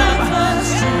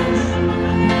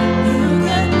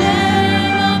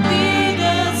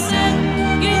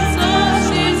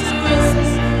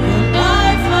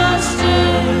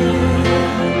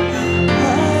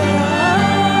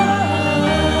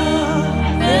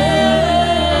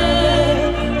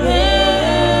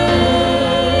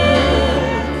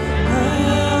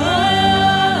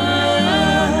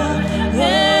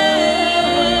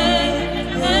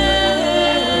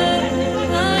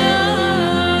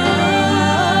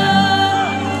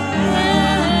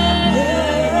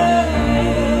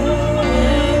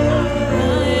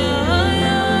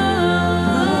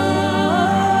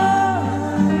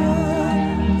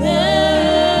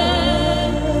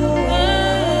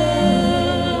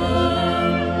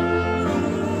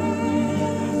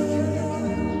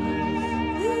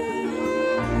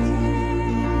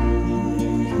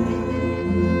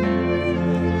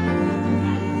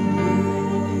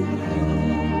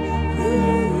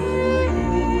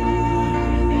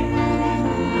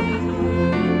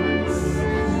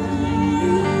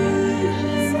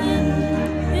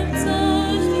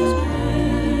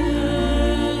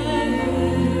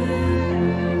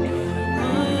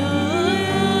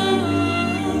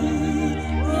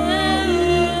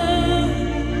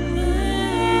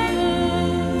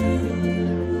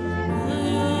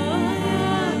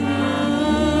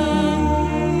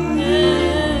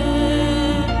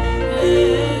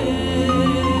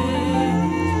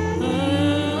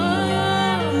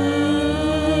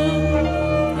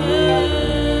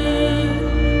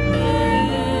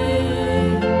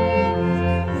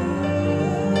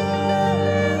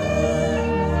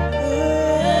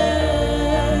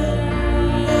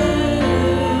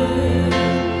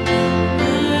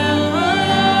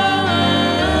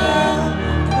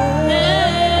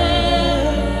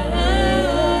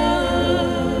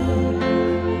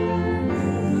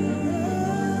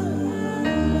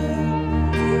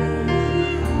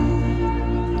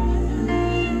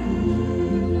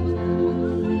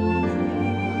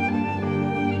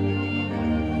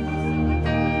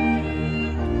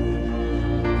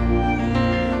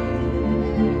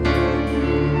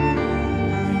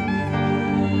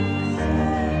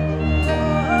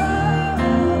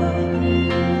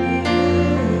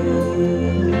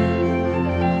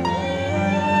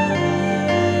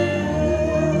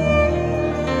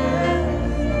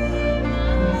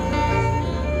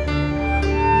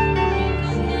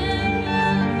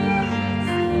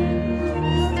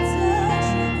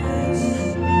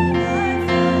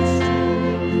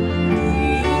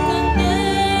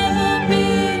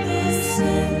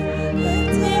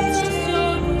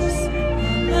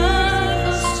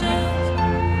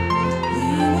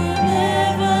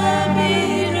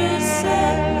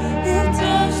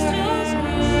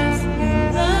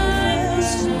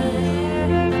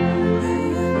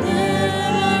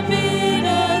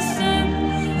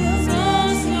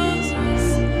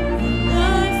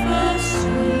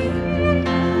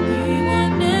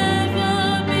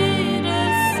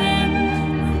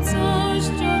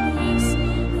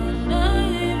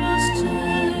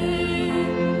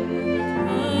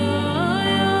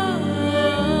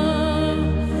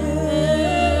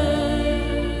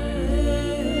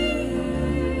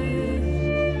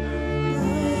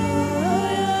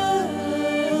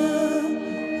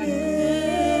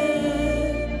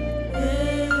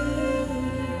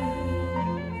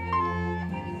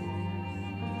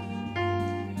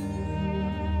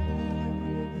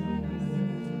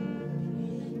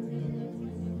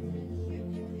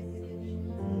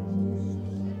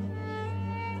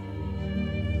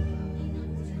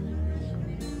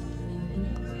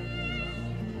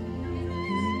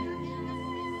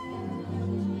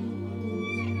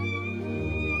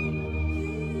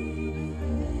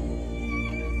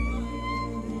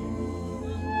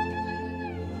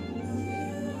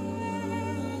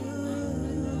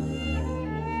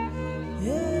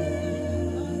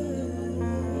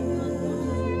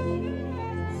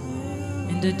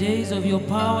In the days of your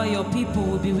power, your people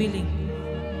will be willing.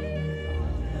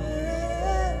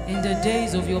 In the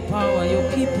days of your power,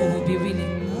 your people will be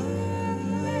willing.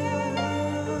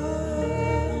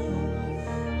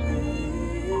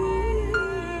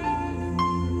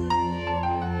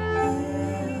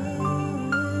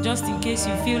 Just in case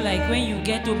you feel like when you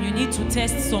get home, you need to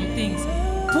test some things.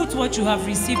 Put what you have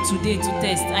received today to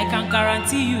test. I can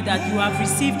guarantee you that you have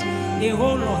received a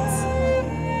whole lot.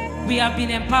 We have been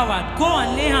empowered. Go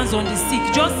and lay hands on the sick.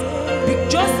 Just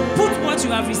put what you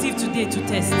have received today to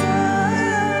test.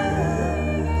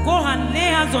 Go and lay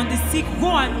hands on the sick.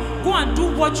 Go and do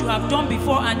what you have done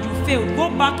before and you failed. Go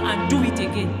back and do it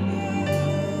again.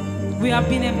 We have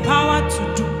been empowered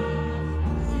to do.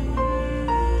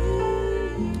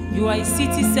 You are a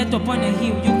city set upon a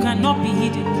hill. You cannot be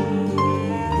hidden.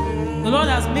 The Lord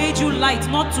has made you light,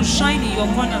 not to shine in your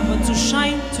corner, but to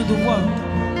shine to the world.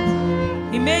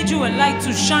 He made you a light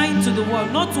to shine to the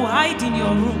world, not to hide in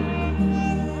your room.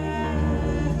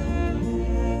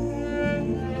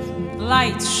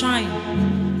 Light, shine.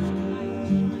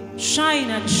 Shine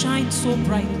and shine so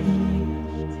brightly.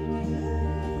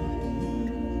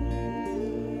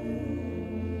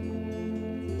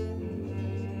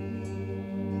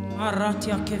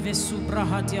 Aratia kevesu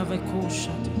brahatia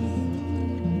vekoshat.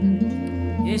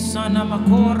 Esana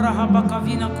makora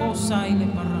habakavina kosa ile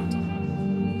parati.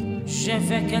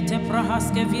 Jevekete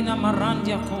prahaske vina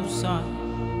marandia kosa.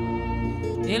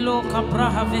 Elo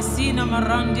kapraha vesina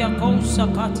marandia kosa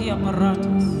katia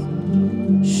paratas.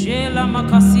 Shela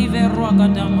makasive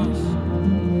ruagadamas.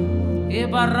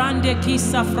 Ebarande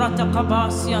kisa frata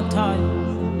kabasia tai.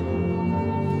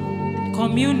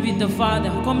 Commune with the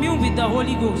Father, commune with the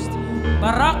Holy Ghost.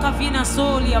 Baraka vina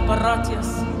solia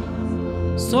baratias.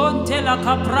 Sontela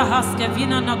kaprahas ke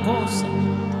vina nakosa.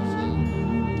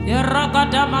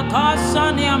 Eragadama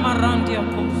kasa ne amarandia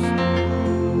kosa.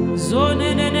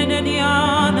 Zone ne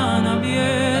niana na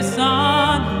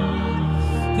biesan.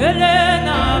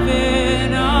 Elena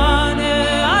vena ne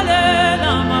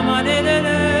alena mama ne ne.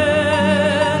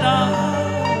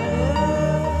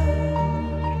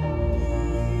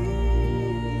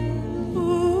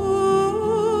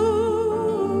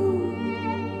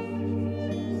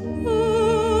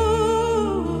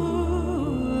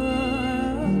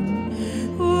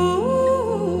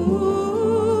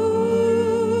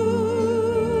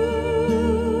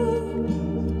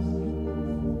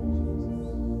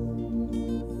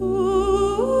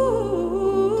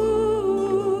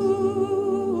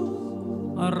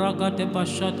 De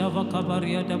bashada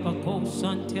vakabaria de bako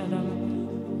santiada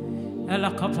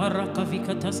ela kapara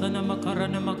kavikata sana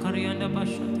makarana makarianda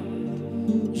bashada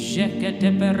jekete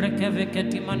bereke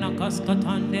veketi manakas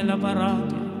katande la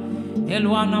barata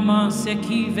elwana ma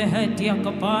seki vehetia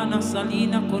kapana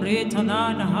salina koreta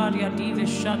na haria dive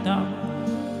shada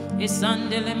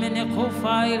isandele mene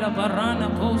kofai la barana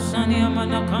kosani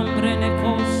amana kambre ne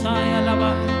kosaya la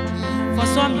ba. For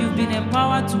some, you've been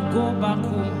empowered to go back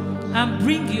home and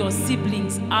bring your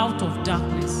siblings out of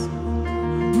darkness.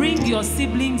 Bring your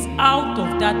siblings out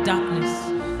of that darkness.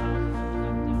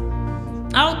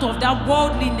 Out of that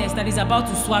worldliness that is about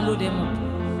to swallow them up.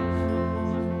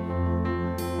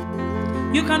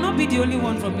 You cannot be the only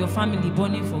one from your family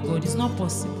burning for God. It's not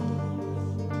possible.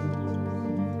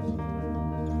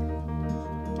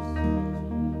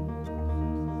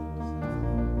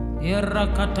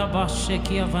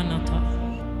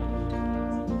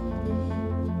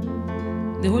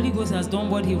 The Holy Ghost has done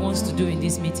what He wants to do in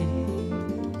this meeting.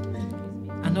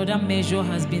 Another measure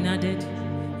has been added.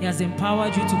 He has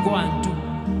empowered you to go and do.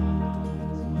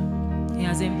 He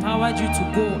has empowered you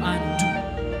to go and do.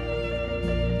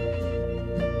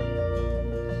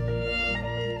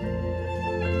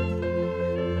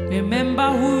 Remember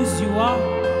whose you are.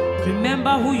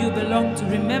 Remember who you belong to.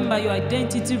 Remember your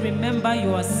identity. Remember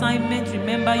your assignment.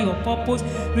 Remember your purpose.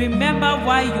 Remember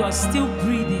why you are still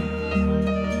breathing.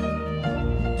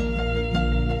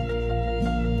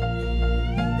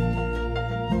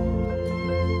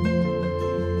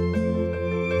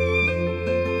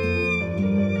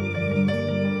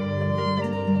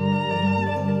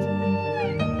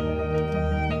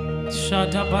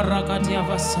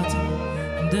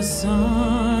 The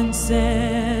sun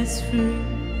sets free,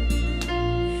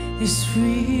 is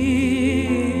free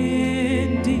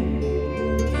indeed.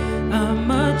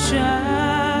 I'm a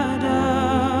child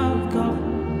of God,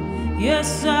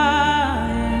 yes I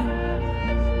am.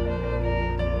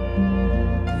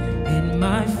 In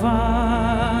my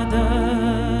Father's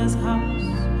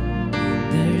house,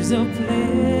 there's a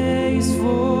place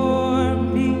for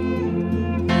me.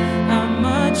 I'm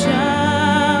a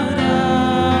child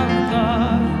of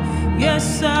God,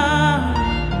 yes I am.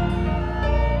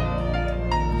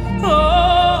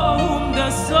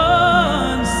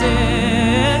 Son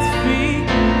sets free.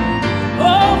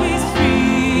 Oh, he's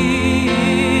free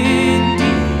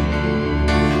indeed.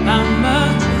 I'm a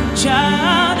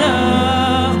child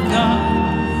of God.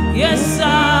 Yes, I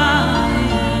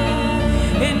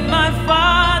am. In my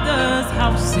Father's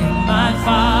house, in my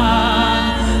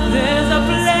Father's a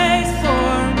place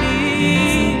for me.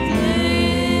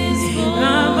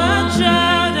 I'm a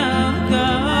child of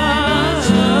God.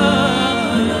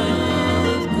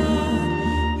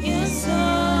 Yes, I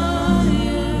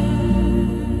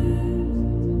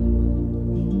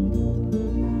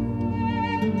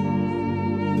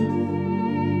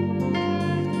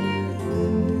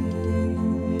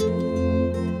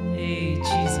Hey,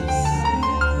 Jesus.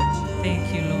 Thank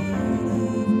you, Lord.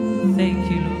 Thank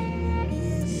you, Lord.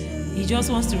 He just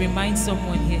wants to remind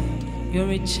someone here, you're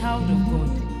a child of God.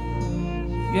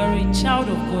 You're a child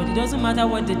of God. It doesn't matter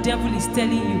what the devil is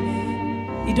telling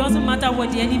you. It doesn't matter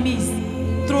what the enemy is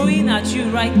throwing at you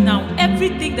right now.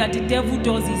 Everything that the devil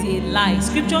does is a lie.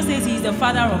 Scripture says he is the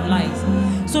father of lies.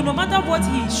 So no matter what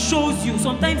he shows you,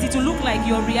 sometimes it will look like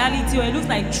your reality or it looks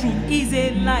like truth. It's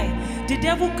a lie. The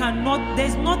devil cannot,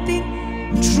 there's nothing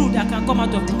true that can come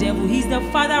out of the devil. He's the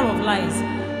father of lies.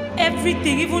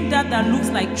 Everything, even that looks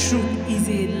like truth, is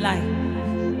a lie.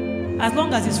 As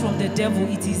long as it's from the devil,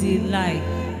 it is a lie.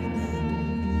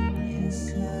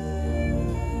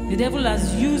 The devil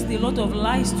has used a lot of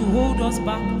lies to hold us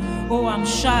back. Oh, I'm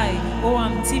shy. Oh,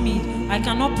 I'm timid. I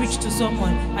cannot preach to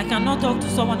someone. I cannot talk to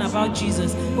someone about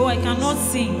Jesus. Oh, I cannot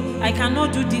sing. I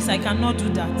cannot do this. I cannot do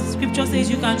that. Scripture says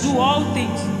you can do all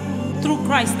things through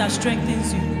Christ that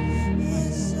strengthens you.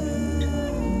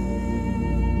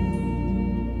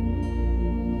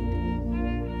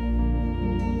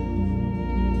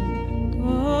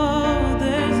 Oh,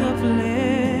 there's a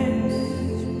place.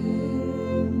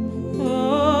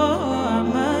 Oh,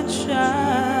 I'm a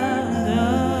child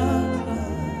of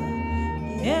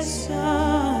God. Yes, I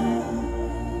am.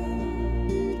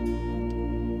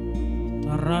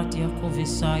 Baratia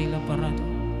kovisaila barata.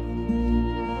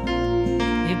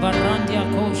 Ibarandia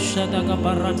kosha daga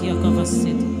baratia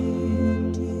kavasiti.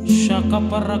 Shaka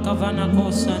parakavana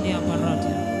kosania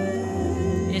baratia.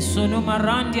 Esono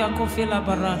marandia kofila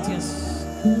baratias.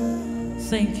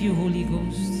 Thank you, Holy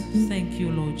Ghost. Thank you,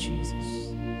 Lord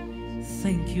Jesus.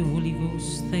 Thank you, Holy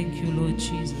Ghost. Thank you, Lord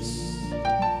Jesus.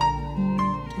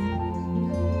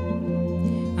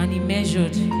 And he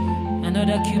measured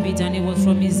another cubit, and it was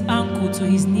from his ankle to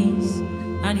his knees.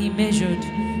 And he measured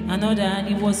another, and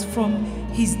it was from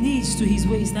his knees to his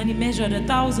waist. And he measured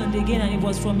 1,000 again, and it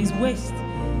was from his waist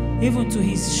even to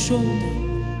his shoulder.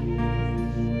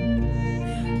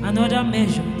 Another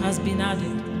measure has been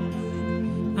added.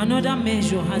 Another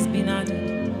measure has been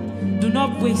added. Do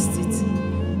not waste it.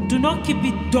 Do not keep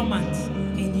it dormant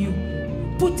in you.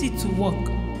 Put it to work.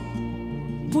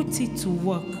 Put it to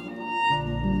work.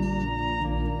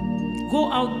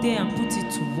 Go out there and put it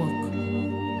to work.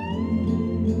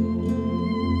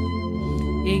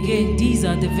 Again, these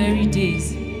are the very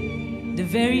days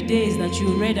that you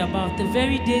read about, the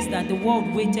very days that the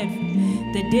world waited for,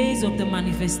 the days of the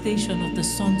manifestation of the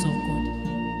sons of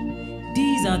God.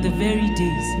 These are the very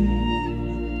days.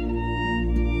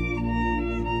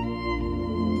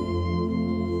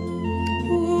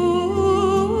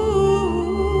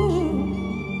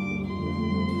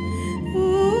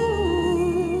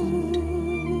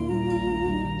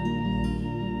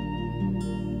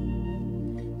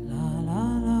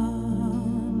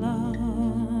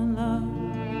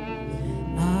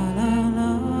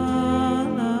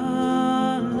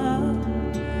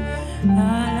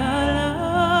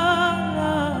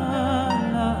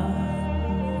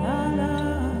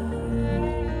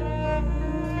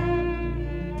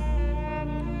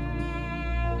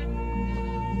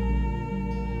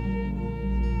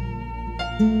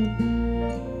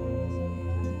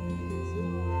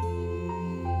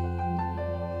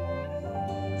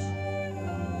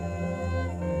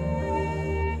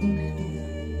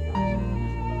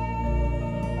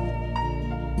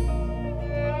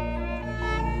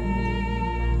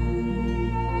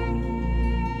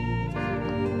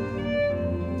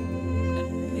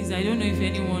 I don't know if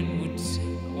anyone would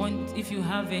want, if you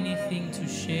have anything to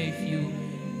share, if you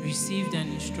received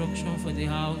an instruction for the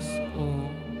house or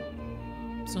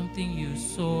something you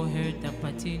saw, heard that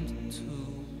pertained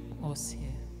to us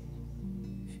here.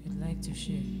 If you'd like to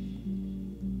share.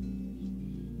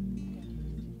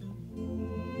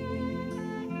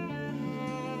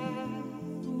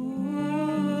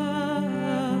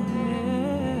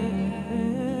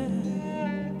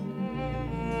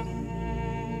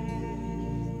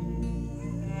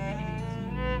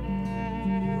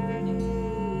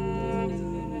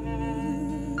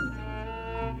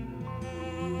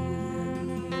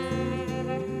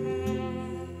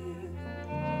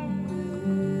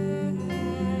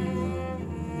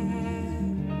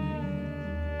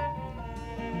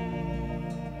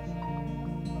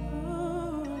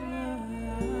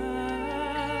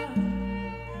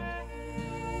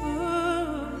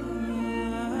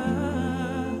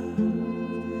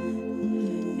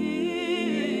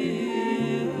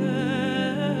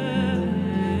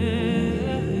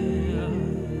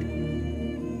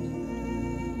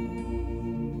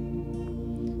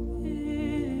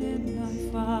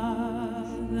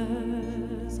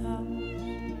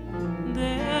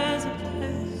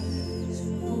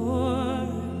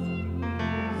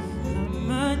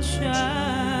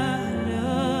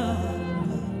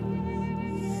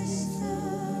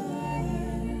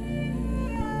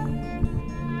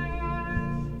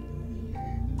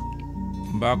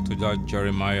 Back to that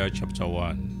Jeremiah chapter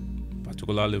 1,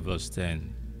 particularly verse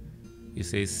 10. It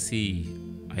says, "See,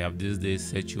 I have this day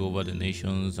set you over the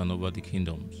nations and over the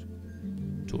kingdoms,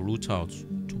 to root out,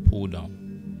 to pull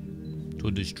down, to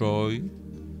destroy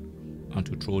and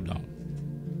to throw down,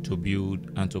 to build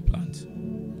and to plant."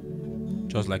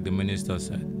 Just like the minister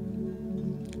said,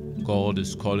 God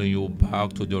is calling you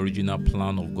back to the original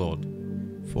plan of God.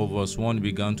 For verse 1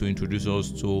 began to introduce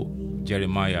us to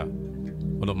Jeremiah,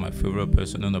 one of my favorite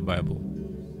persons in the Bible.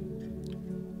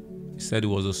 He said he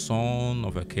was the son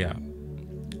of Achiah,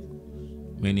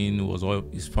 meaning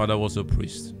his father was a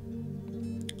priest,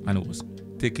 and he was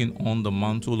taking on the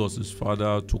mantle of his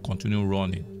father to continue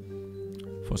running.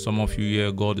 For some of you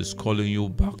here, God is calling you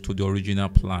back to the original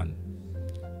plan,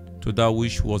 to that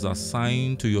which was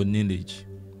assigned to your lineage,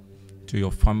 to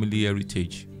your family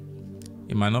heritage.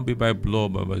 It might not be by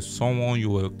blood, but by someone you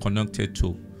were connected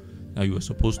to, that you were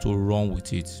supposed to run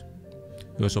with it.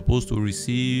 You are supposed to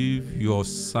receive your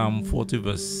Psalm 40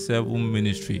 verse 7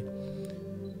 ministry,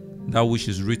 that which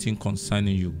is written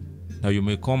concerning you, that you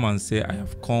may come and say, "I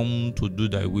have come to do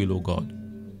thy will, O God."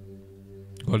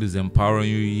 God is empowering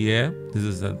you here. This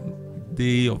is a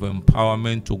day of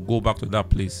empowerment to go back to that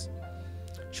place.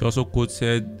 She also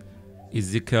quoted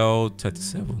Ezekiel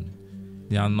 37,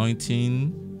 the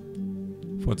anointing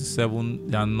 47,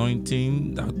 the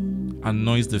anointing that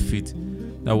anoints the feet,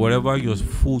 that wherever your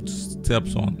foot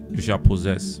steps on, you shall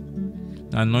possess.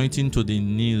 The anointing to the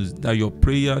knees, that your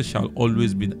prayer shall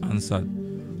always be answered,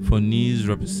 for knees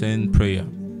represent prayer.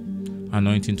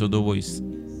 Anointing to the waist,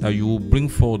 that you will bring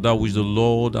forth that which the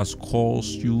Lord has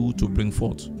caused you to bring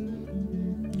forth.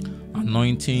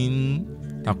 Anointing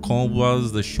that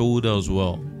covers the shoulder as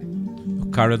well. You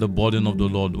carry the burden of the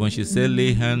Lord. When she said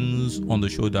lay hands on the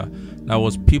shoulder, that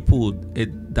was people, a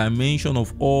dimension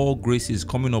of all graces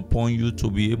coming upon you to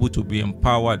be able to be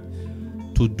empowered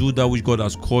to do that which God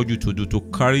has called you to do, to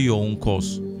carry your own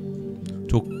cross,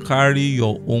 to carry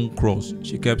your own cross.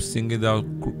 She kept singing that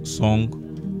song,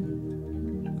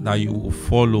 that you will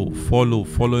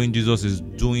following Jesus is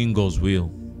doing God's will.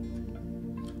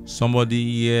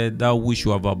 Somebody here, that which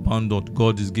you have abandoned,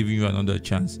 God is giving you another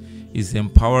chance. He's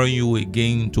empowering you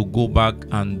again to go back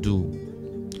and do.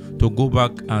 To go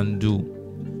back and do.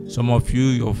 Some of you,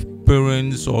 your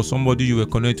parents or somebody you were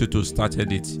connected to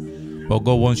started it, but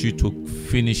God wants you to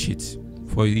finish it,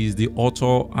 for He is the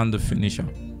author and the finisher,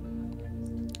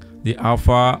 the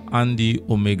Alpha and the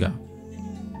Omega.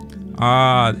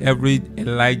 Every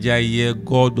Elijah here,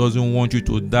 God doesn't want you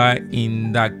to die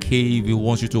in that cave. He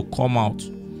wants you to come out.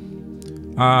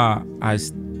 I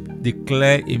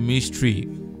declare a mystery.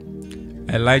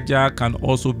 Elijah can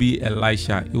also be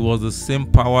Elisha. It was the same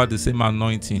power, the same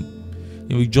anointing.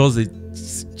 It was just a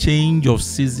change of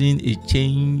season, a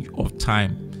change of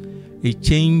time, a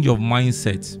change of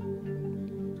mindset.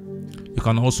 You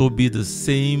can also be the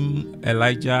same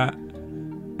Elijah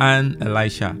and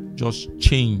Elisha. Just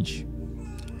change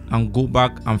and go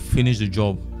back and finish the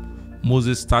job.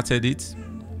 Moses started it,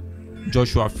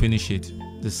 Joshua finished it.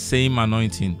 The same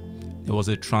anointing. There was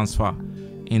a transfer.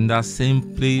 In that same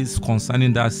place,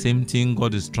 concerning that same thing,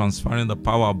 God is transferring the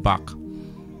power back.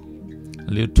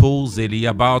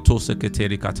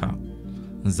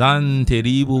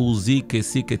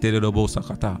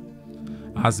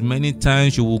 As many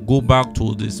times you will go back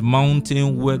to this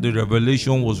mountain where the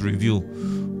revelation was revealed,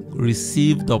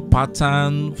 receive the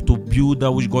pattern to build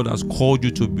that which God has called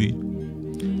you to be.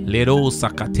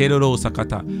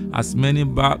 As many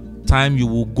time you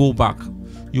will go back,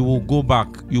 you will go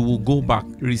back,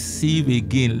 receive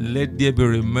again. Let there be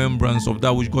remembrance of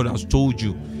that which God has told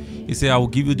you. He said, I will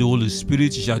give you the Holy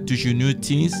Spirit, He shall teach you new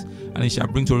things, and He shall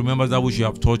bring to remembrance that which He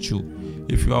have taught you.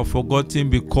 If you have forgotten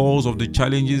because of the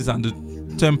challenges and the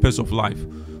tempests of life,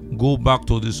 go back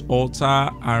to this altar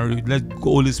and let the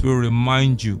Holy Spirit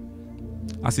remind you,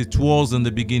 as it was in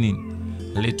the beginning.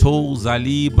 Leto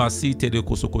zali basite de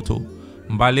kosokoto,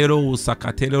 mbalero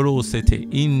sakatero sete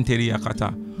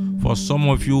interiakata. For some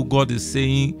of you, God is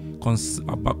saying,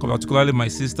 particularly my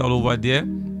sister over there,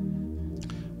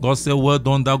 God said, well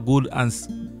done, that good and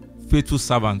faithful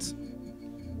servant.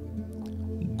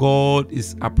 God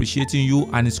is appreciating you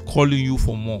and is calling you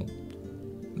for more.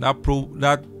 That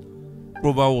proverb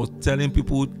was telling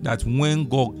people that when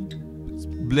God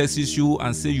blesses you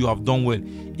and say you have done well,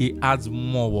 He adds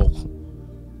more work.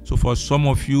 So for some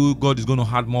of you, God is going to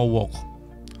add more work.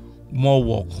 More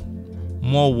work.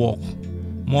 More work.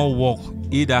 More work.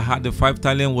 He that had the 5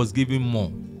 talents was given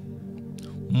more.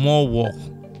 More work.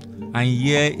 And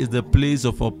here is the place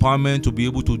of empowerment to be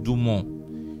able to do more.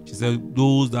 She said,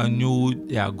 those that know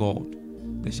their God,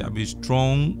 they shall be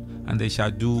strong and they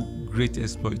shall do great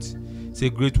exploits. Say,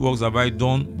 great works have I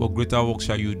done, but greater works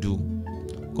shall you do.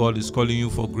 God is calling you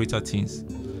for greater things.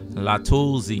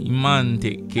 Latozi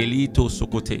imante kelito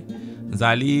sokote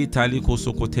zali taliko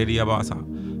sokoteria basa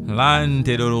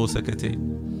lante doro sekete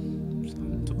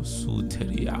santo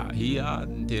suteria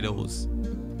hianteros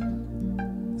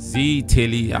zi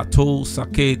teliato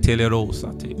sake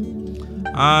telerosate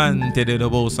ante de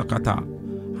debo sakata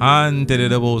ante de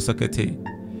debo sakete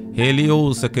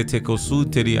helio sakete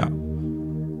kosuteria.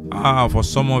 For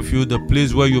some of you, the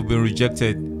place where you've been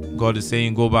rejected, God is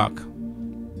saying, go back.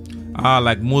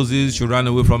 Like Moses, you ran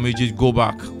away from Egypt, go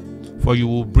back, for you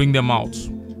will bring them out.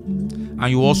 And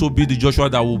you will also be the Joshua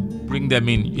that will bring them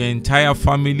in, your entire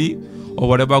family, or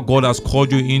whatever God has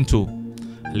called you into.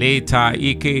 Later,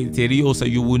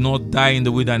 you will not die in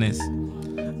the wilderness.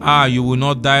 You will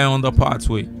not die on the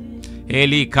pathway.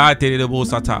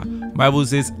 Bible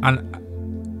says, and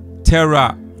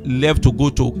Terah left to go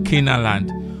to Canaan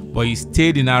land, but he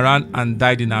stayed in Haran and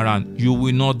died in Haran. You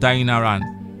will not die in Haran.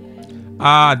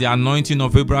 The anointing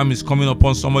of Abraham is coming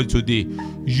upon somebody today.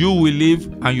 You will live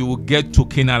and you will get to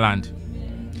Canaan land.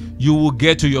 You will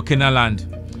get to your Canaan land.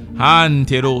 And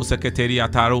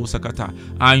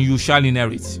you shall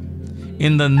inherit.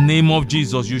 In the name of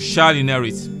Jesus, you shall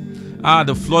inherit.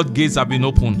 The floodgates have been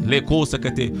opened. Because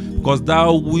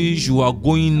that which you are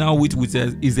going now with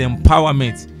is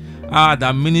empowerment.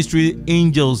 The ministry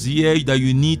angels here that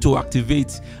you need to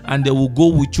activate, and they will go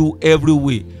with you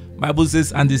everywhere. Bible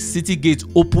says, and the city gate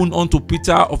opened unto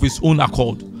Peter of his own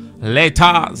accord.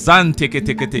 Later, Zan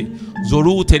tekete.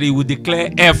 Zoruteri will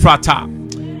declare Ephrata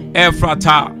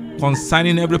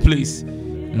concerning every place.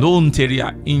 Lon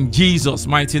teria, in Jesus'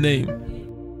 mighty name.